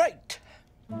 Right.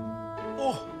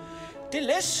 Oh,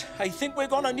 Dilys, I think we're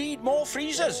gonna need more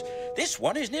freezers. This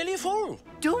one is nearly full.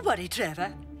 Don't worry,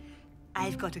 Trevor.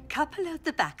 I've got a couple out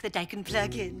the back that I can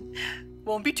plug in.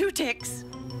 Won't be 2 ticks.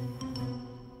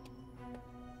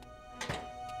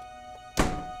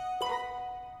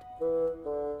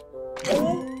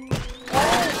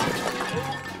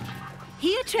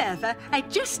 Here, Trevor, I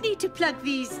just need to plug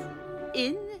these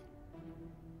in.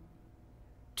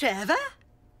 Trevor?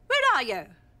 Where are you?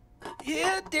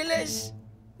 Here, Dilys.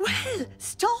 Well,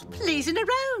 stop lazing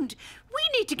around.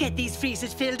 We need to get these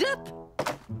freezers filled up.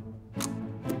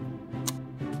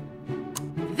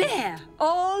 There,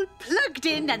 all plugged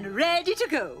in and ready to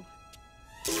go.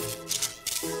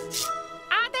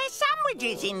 Are there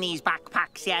sandwiches in these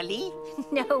backpacks, Ellie?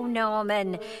 No,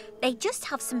 Norman. They just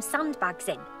have some sandbags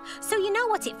in. So you know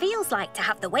what it feels like to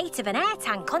have the weight of an air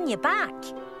tank on your back.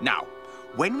 Now,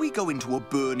 when we go into a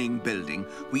burning building,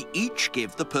 we each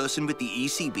give the person with the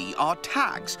ECB our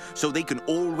tags so they can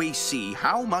always see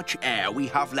how much air we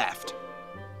have left.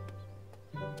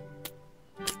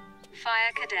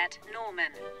 Fire Cadet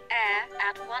Norman. Air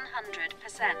at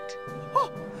 100%.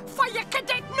 Oh, Fire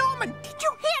Cadet Norman! Did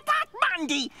you hear that,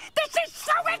 Mandy? This is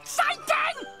so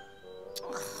exciting!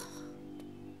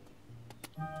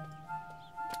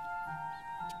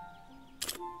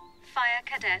 Fire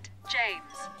Cadet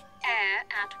James. Air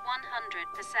at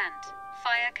 100%.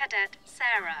 Fire Cadet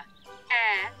Sarah.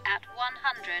 Air at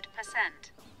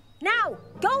 100%. Now,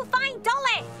 go find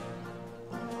Dolly!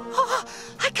 Oh,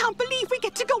 I can't believe we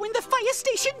get to go in the fire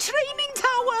station training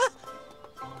tower!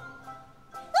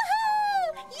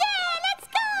 Woohoo! Yeah, let's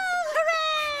go!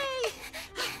 Hooray!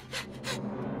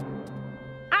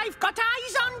 I've got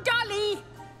eyes on Dolly!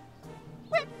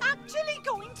 We're actually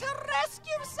going to rescue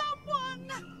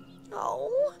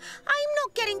I'm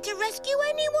not getting to rescue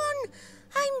anyone.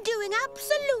 I'm doing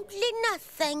absolutely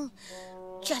nothing.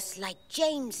 Just like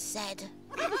James said.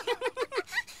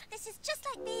 This is just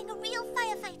like being a real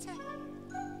firefighter.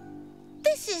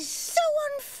 This is so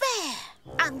unfair.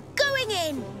 I'm going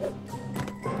in.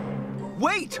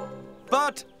 Wait!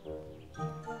 But...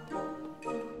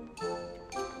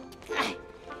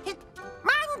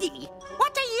 Mandy,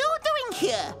 what are you doing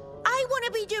here? I want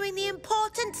to be doing the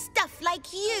important stuff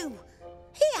like you.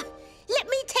 Here, let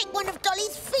me take one of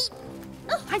Dolly's feet.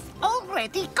 I've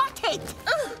already got it.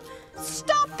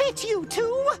 Stop it, you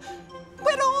two!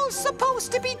 We're all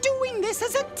supposed to be doing this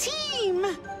as a team.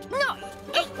 No.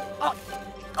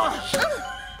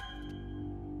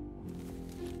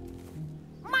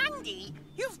 Mandy,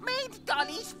 you've made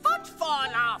Dolly's foot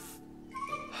fall off.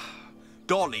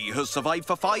 Dolly has survived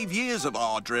for 5 years of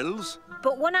our drills.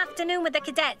 But one afternoon with the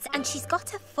cadets and she's got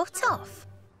her foot off.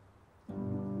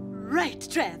 Right,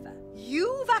 Trevor.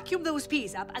 You vacuum those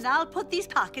peas up and I'll put these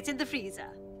packets in the freezer.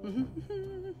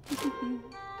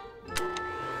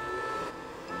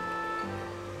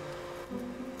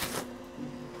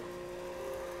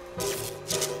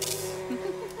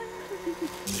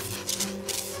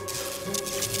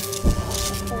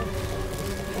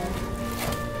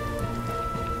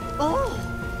 Oh!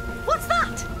 What's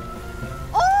that?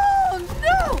 Oh,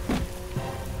 no!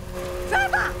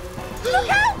 Trevor! Look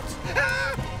out!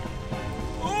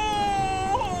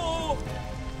 Oh!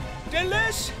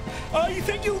 Dilys, I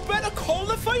think you better call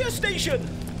the fire station.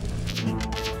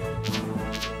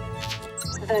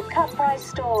 The Cut Price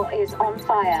store is on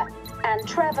fire, and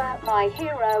Trevor, my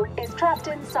hero, is trapped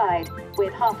inside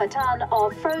with half a ton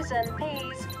of frozen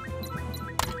peas.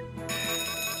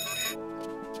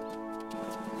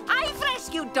 I've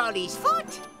rescued Dolly's foot.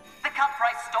 The Cut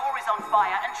Price store is on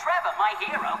fire, and Trevor, my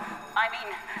hero,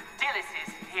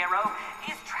 Dilys's hero,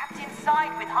 is trapped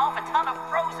inside with half a ton of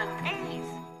frozen peas.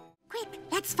 Quick,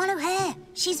 let's follow her.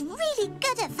 She's really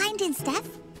good at finding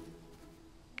stuff.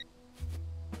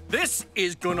 This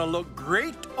is gonna look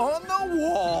great on the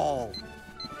wall.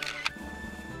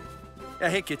 Yeah,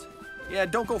 hey, kids. Yeah,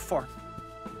 don't go far.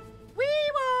 We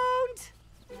won't.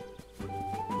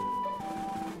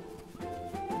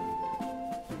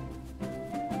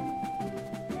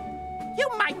 You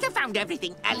might have found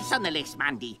everything else on the list,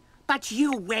 Mandy, but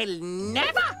you will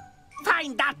never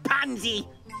find that pansy.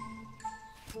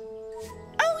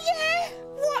 Oh, yeah?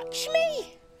 Watch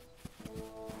me.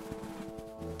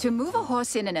 To move a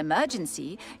horse in an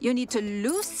emergency, you need to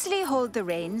loosely hold the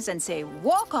reins and say,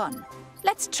 walk on.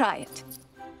 Let's try it.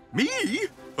 Me?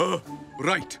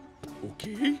 Right.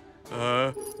 Okay.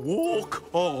 Walk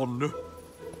on.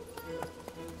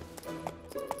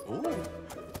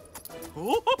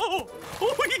 Oh,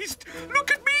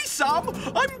 look at me, Sam.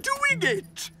 I'm doing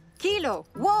it. Kilo,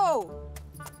 whoa!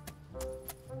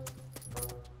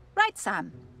 Right,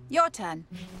 Sam. Your turn.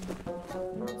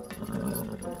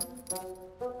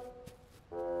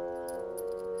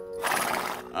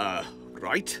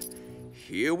 Right.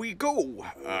 Here we go.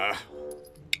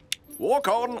 Walk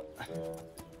on.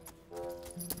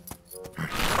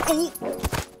 Oh!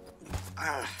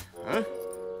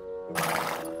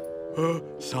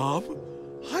 Sam,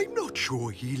 I'm not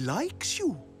sure he likes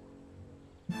you.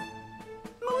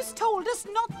 Moose told us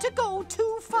not to go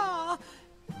too far.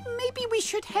 Maybe we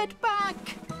should head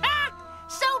back. Ah!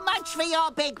 So much for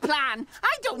your big plan.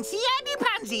 I don't see any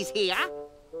pansies here.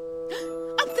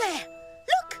 Up there.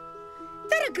 Look.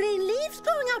 There are green leaves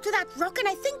growing out of that rock, and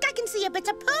I think I can see a bit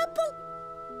of purple.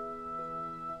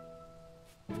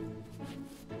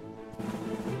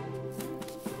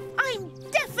 I'm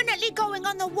definitely going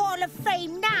on the Wall of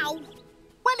Fame now.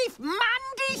 Well, if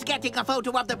Mandy's getting a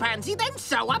photo of the pansy, then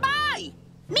so am I.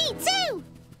 Me too.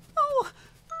 Oh,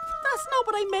 that's not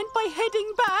what I meant by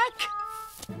heading back.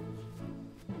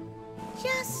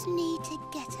 Just need to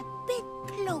get a bit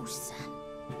closer.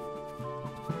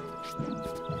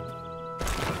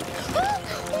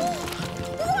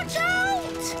 Watch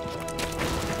out!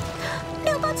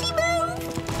 Nobody move!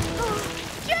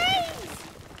 James!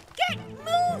 Get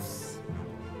Moose!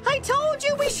 I told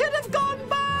you we should have gone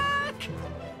back!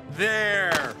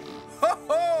 There!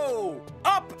 Ho-ho!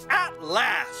 Up at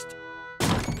last!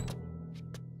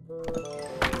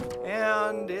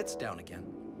 And it's down again.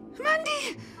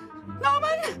 Mandy!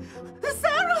 Norman!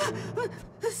 Sarah!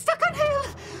 Stuck on hill!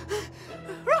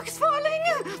 Rocks falling!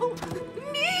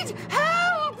 Need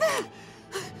help!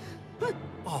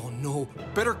 Oh no,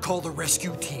 better call the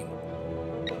rescue team.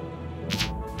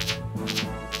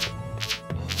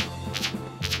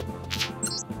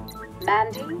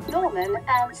 Mandy, Norman,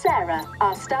 and Sarah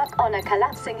are stuck on a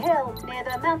collapsing hill near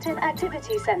the Mountain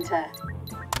Activity Centre.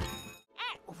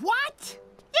 What?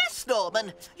 Yes,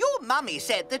 Norman. Your mummy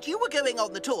said that you were going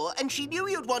on the tour and she knew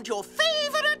you'd want your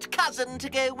favourite cousin to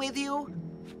go with you.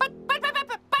 But my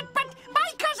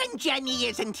cousin Jenny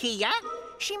isn't here.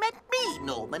 She meant me,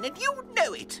 Norman, and you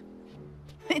know it.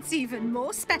 It's even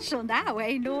more special now,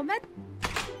 eh, Norman?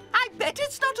 I bet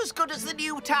it's not as good as the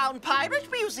Newtown Pirate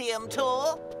Museum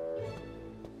tour.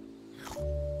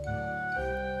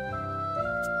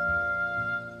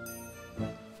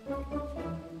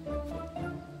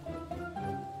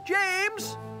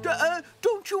 James,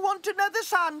 don't you want another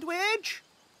sandwich?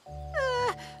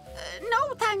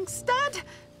 No, thanks, Dad.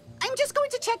 I'm just going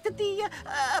to check that the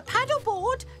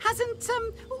paddleboard hasn't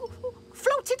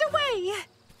floated away.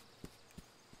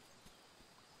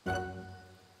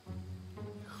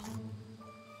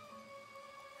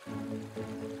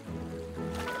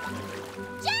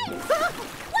 James!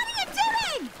 What are you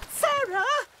doing?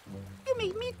 Sarah, you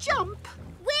made me jump.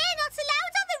 We're not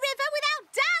allowed on the river without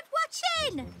Dad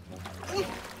watching.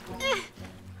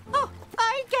 Oh,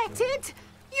 I get it.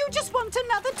 You just want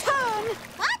another turn.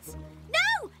 What?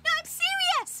 No, I'm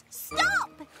serious.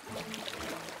 Stop!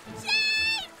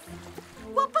 James!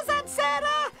 What was that,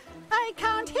 Sarah? I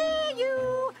can't hear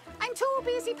you. I'm too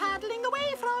busy paddling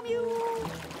away from you.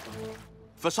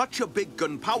 For such a big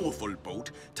and powerful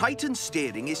boat, Titan's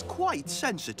steering is quite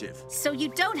sensitive. So you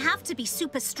don't have to be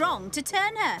super strong to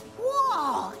turn her.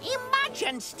 Whoa!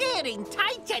 Imagine steering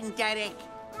Titan, Derek.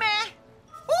 Meh.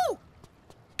 Ooh!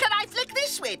 Can I flick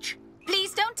this switch?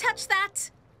 Please don't touch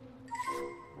that.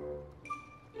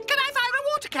 Can I fire a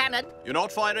water cannon? You're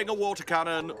not firing a water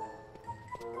cannon.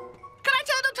 Can I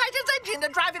turn on Titan's engine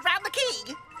and drive it round the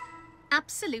key?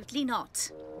 Absolutely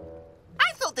not.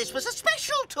 I thought this was a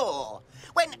special tour.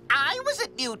 When I was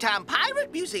at Newtown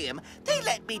Pirate Museum, they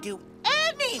let me do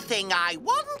anything I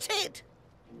wanted.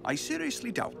 I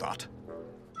seriously doubt that.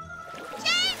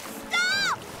 James,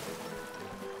 stop!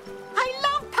 I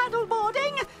love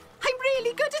paddleboarding. I'm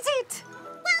really good at it.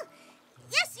 Well,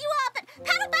 yes, you are, but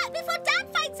paddle back before Dad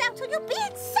finds out or you'll be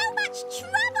in so much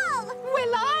trouble.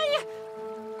 Will I?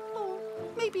 Oh,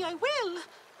 maybe I will.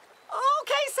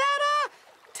 Okay, Sarah.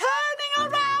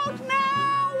 Turning around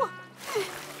now.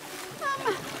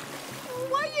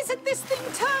 Why isn't this thing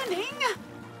turning?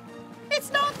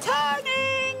 It's not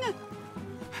turning.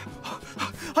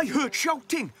 I heard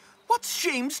shouting. What's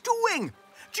James doing?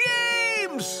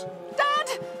 James!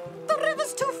 Dad, the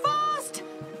river's too fast.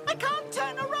 I can't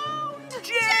turn around.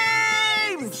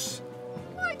 James!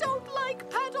 I don't like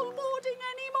paddleboarding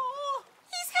anymore.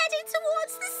 He's heading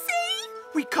towards the sea.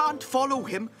 We can't follow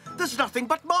him. There's nothing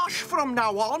but marsh from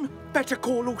now on. Better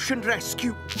call Ocean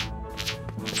Rescue.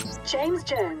 James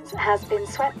Jones has been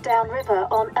swept downriver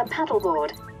on a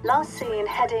paddleboard, last seen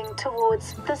heading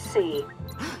towards the sea.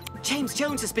 James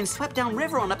Jones has been swept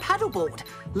downriver on a paddleboard,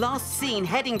 last seen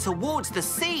heading towards the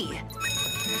sea.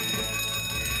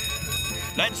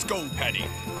 Let's go, Penny.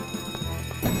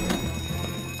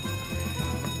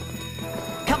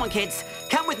 Come on, kids.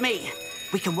 Come with me.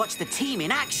 We can watch the team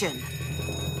in action.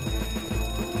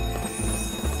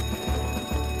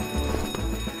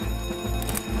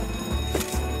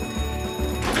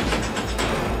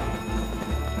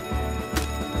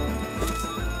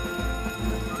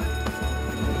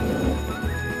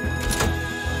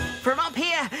 From up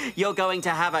here, you're going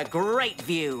to have a great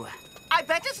view. I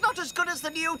bet it's not as good as the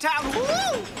Newtown.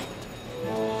 Woo!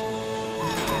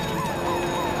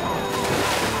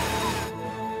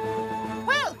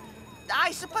 Well,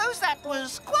 I suppose that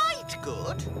was quite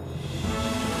good.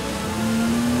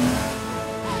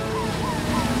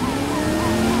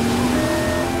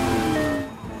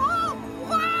 Oh,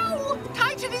 wow!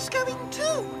 Titan is going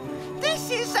too.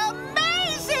 This is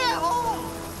amazing! Oh,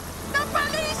 the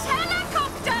police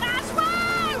helicopter as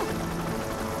well!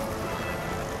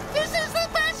 This is the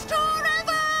best tour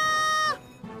ever!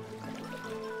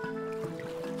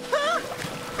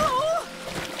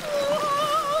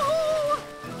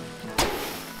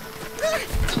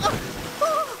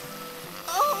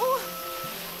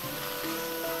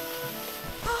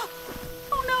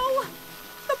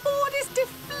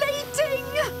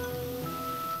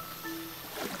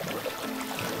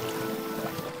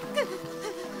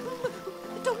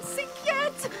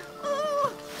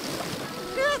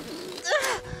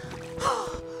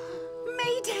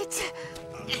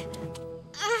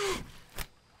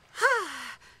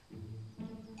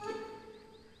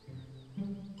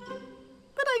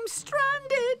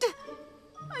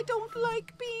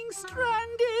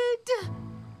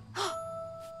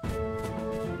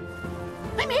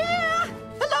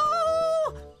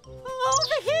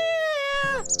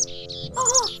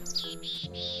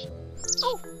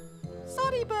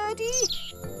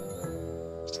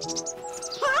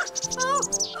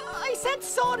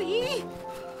 sorry.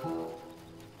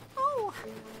 Oh,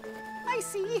 I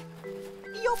see.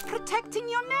 You're protecting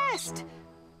your nest.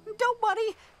 Don't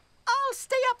worry, I'll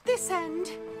stay up this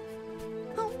end.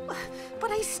 Oh,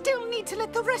 but I still need to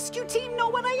let the rescue team know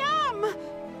where I am.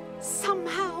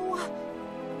 Somehow.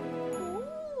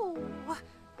 Oh,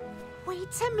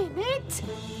 wait a minute.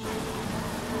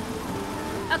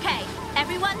 Okay,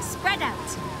 everyone spread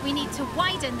out. We need to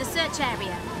widen the search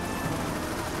area.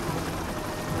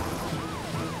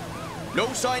 No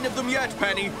sign of them yet,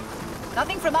 Penny.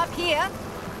 Nothing from up here.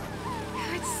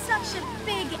 It's such a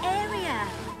big area.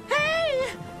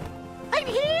 Hey! I'm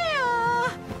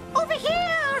here! Over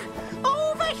here!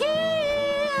 Over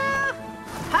here!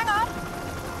 Hang on.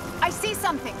 I see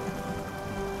something.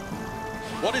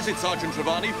 What is it, Sergeant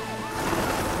Trevani?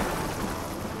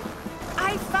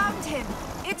 I found him.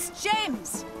 It's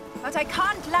James. But I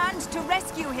can't land to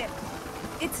rescue him.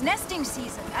 It's nesting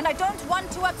season, and I don't want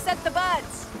to upset the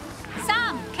birds.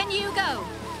 Sam, can you go?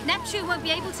 Neptune won't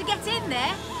be able to get in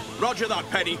there. Roger that,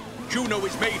 Penny. Juno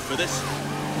is made for this.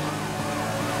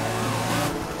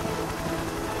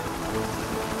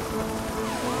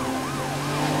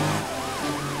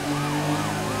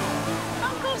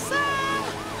 Uncle Sam!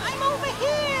 I'm over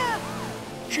here!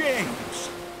 James!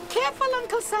 Careful,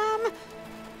 Uncle Sam.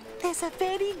 There's a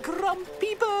very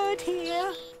grumpy bird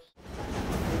here.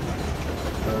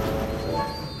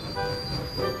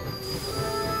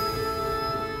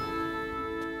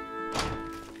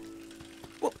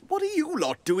 What are you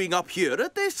lot doing up here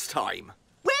at this time?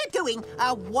 We're doing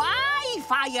a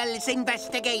Y-Files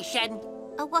investigation.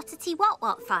 A what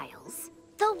files?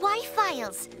 The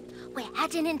Y-Files. We're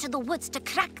heading into the woods to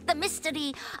crack the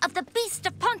mystery of the beast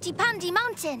of Pontypandy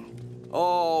Mountain.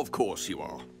 Oh, of course you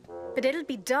are. But it'll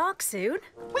be dark soon.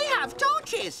 We have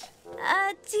torches.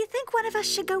 Do you think one of us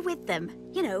should go with them?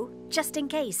 You know, just in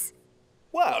case.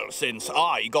 Well, since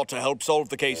I got to help solve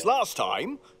the case last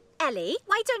time... Ellie,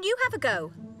 why don't you have a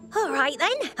go? All right,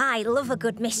 then. I love a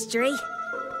good mystery.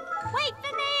 Wait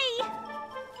for me!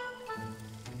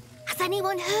 Has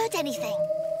anyone heard anything?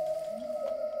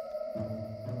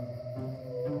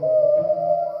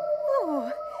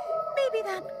 Oh, maybe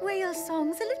that whale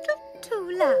song's a little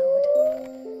too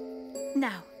loud.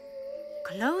 Now,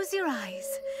 close your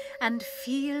eyes and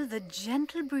feel the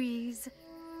gentle breeze.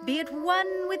 Be at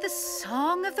one with the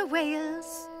song of the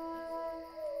whales.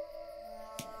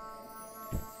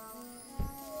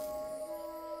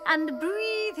 And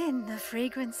breathe in the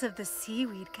fragrance of the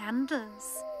seaweed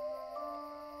candles.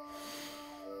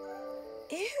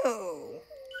 Ew.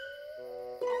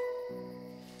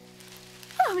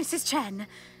 Oh, Mrs. Chen,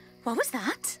 what was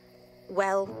that?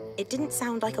 Well, it didn't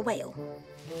sound like a whale.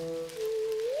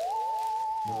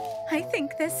 I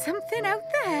think there's something out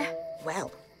there.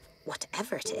 Well,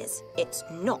 whatever it is, it's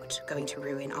not going to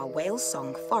ruin our whale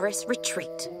song forest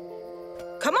retreat.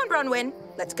 Come on, Bronwyn,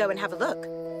 let's go and have a look.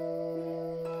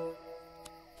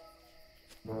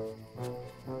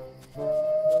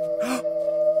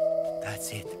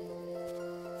 That's it.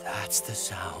 That's the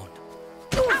sound.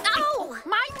 Ow!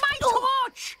 My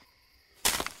torch!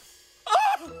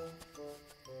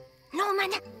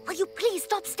 Norman, will you please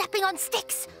stop stepping on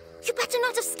sticks? You better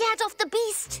not have scared off the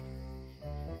beast.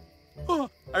 Oh,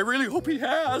 I really hope he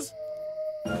has.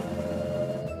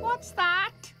 What's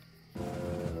that?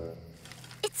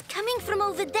 It's coming from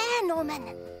over there,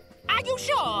 Norman. Are you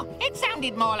sure? It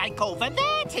sounded more like over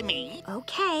there to me.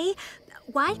 Okay,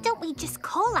 why don't we just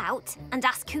call out and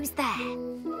ask who's there?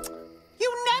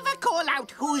 You never call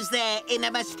out who's there in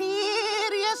a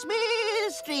mysterious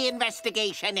mystery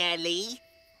investigation, Ellie.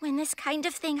 When this kind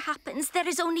of thing happens, there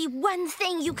is only one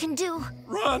thing you can do.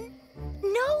 Run?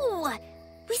 No!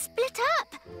 We split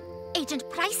up. Agent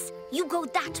Price, you go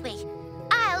that way.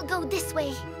 I'll go this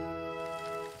way.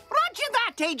 Roger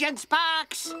that, Agent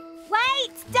Sparks.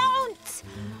 Wait, don't!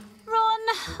 Run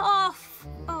off.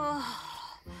 Oh,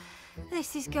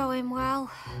 this is going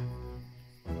well.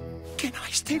 Can I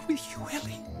stay with you,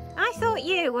 Ellie? I thought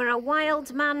you were a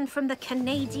wild man from the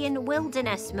Canadian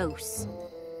wilderness, Moose.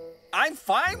 I'm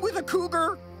fine with a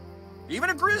cougar, even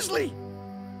a grizzly.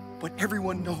 But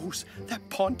everyone knows that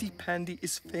Pontypandy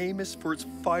is famous for its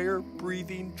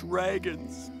fire-breathing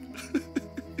dragons.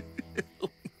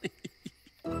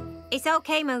 It's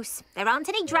okay, Moose. There aren't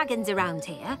any dragons around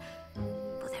here.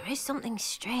 But there is something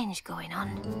strange going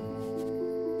on.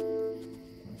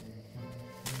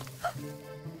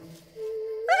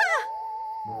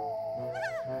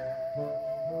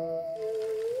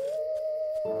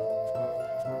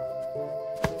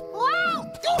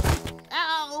 Wow!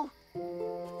 Ow!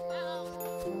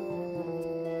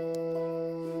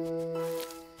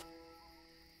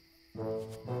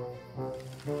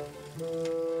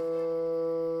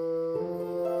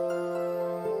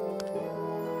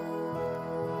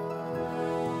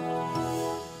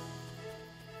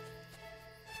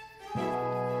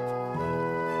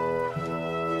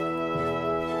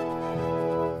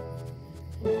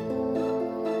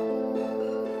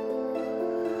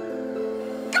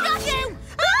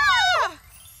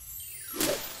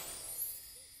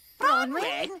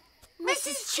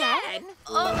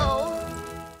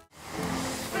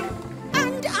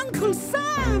 Uncle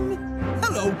Sam!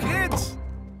 Hello, kids!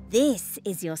 This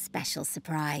is your special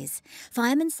surprise.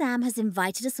 Fireman Sam has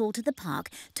invited us all to the park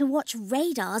to watch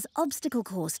Radar's obstacle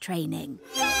course training.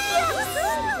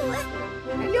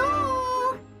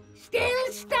 Hello! Still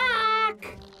stuck!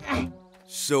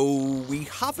 So, we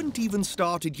haven't even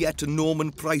started yet and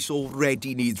Norman Price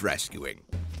already needs rescuing.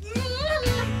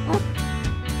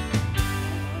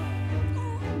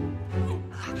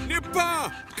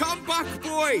 Nipper! Come back,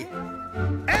 boy!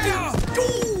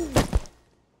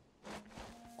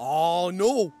 Oh,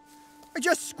 no. I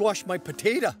just squashed my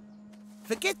potato.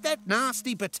 Forget that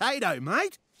nasty potato,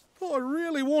 mate. I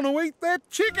really want to eat that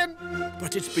chicken.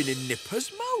 But it's been in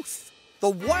Nipper's mouth.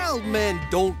 The wild men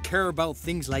don't care about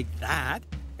things like that.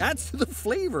 That's the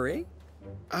flavour, eh?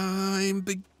 I'm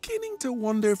beginning to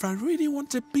wonder if I really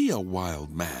want to be a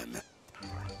wild man.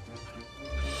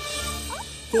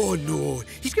 Oh, no.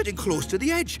 He's getting close to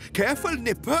the edge. Careful,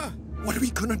 Nipper. What are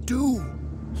we gonna do?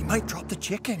 He might drop the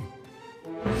chicken.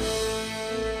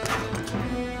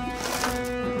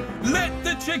 Let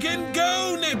the chicken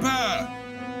go, Nipper!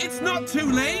 It's not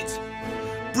too late.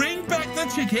 Bring back the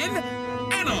chicken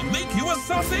and I'll make you a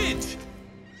sausage.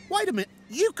 Wait a minute.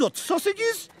 You got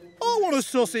sausages? I want a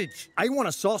sausage. I want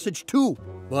a sausage too,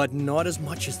 but not as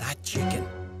much as that chicken.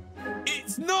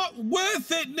 It's not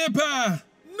worth it, Nipper.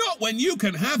 Not when you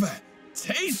can have a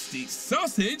tasty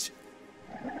sausage.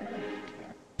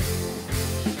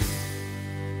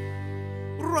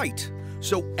 Right.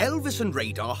 So Elvis and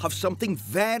Radar have something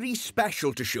very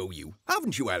special to show you,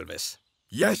 haven't you, Elvis?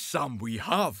 Yes, Sam, we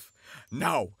have.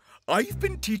 Now, I've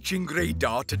been teaching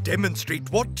Radar to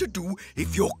demonstrate what to do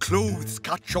if your clothes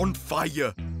catch on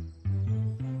fire.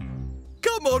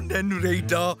 Come on then,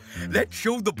 Radar. Let's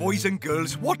show the boys and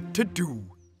girls what to do.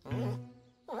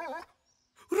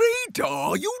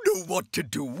 Radar, you know what to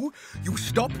do. You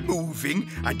stop moving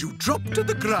and you drop to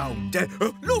the ground.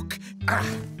 Look.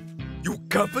 You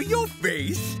cover your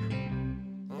face,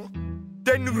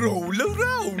 then roll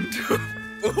around.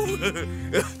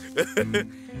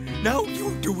 Now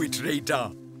you do it,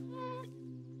 Radar.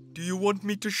 Do you want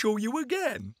me to show you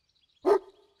again?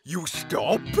 You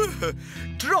stop,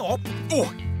 drop,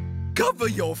 cover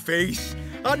your face,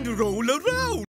 and roll around.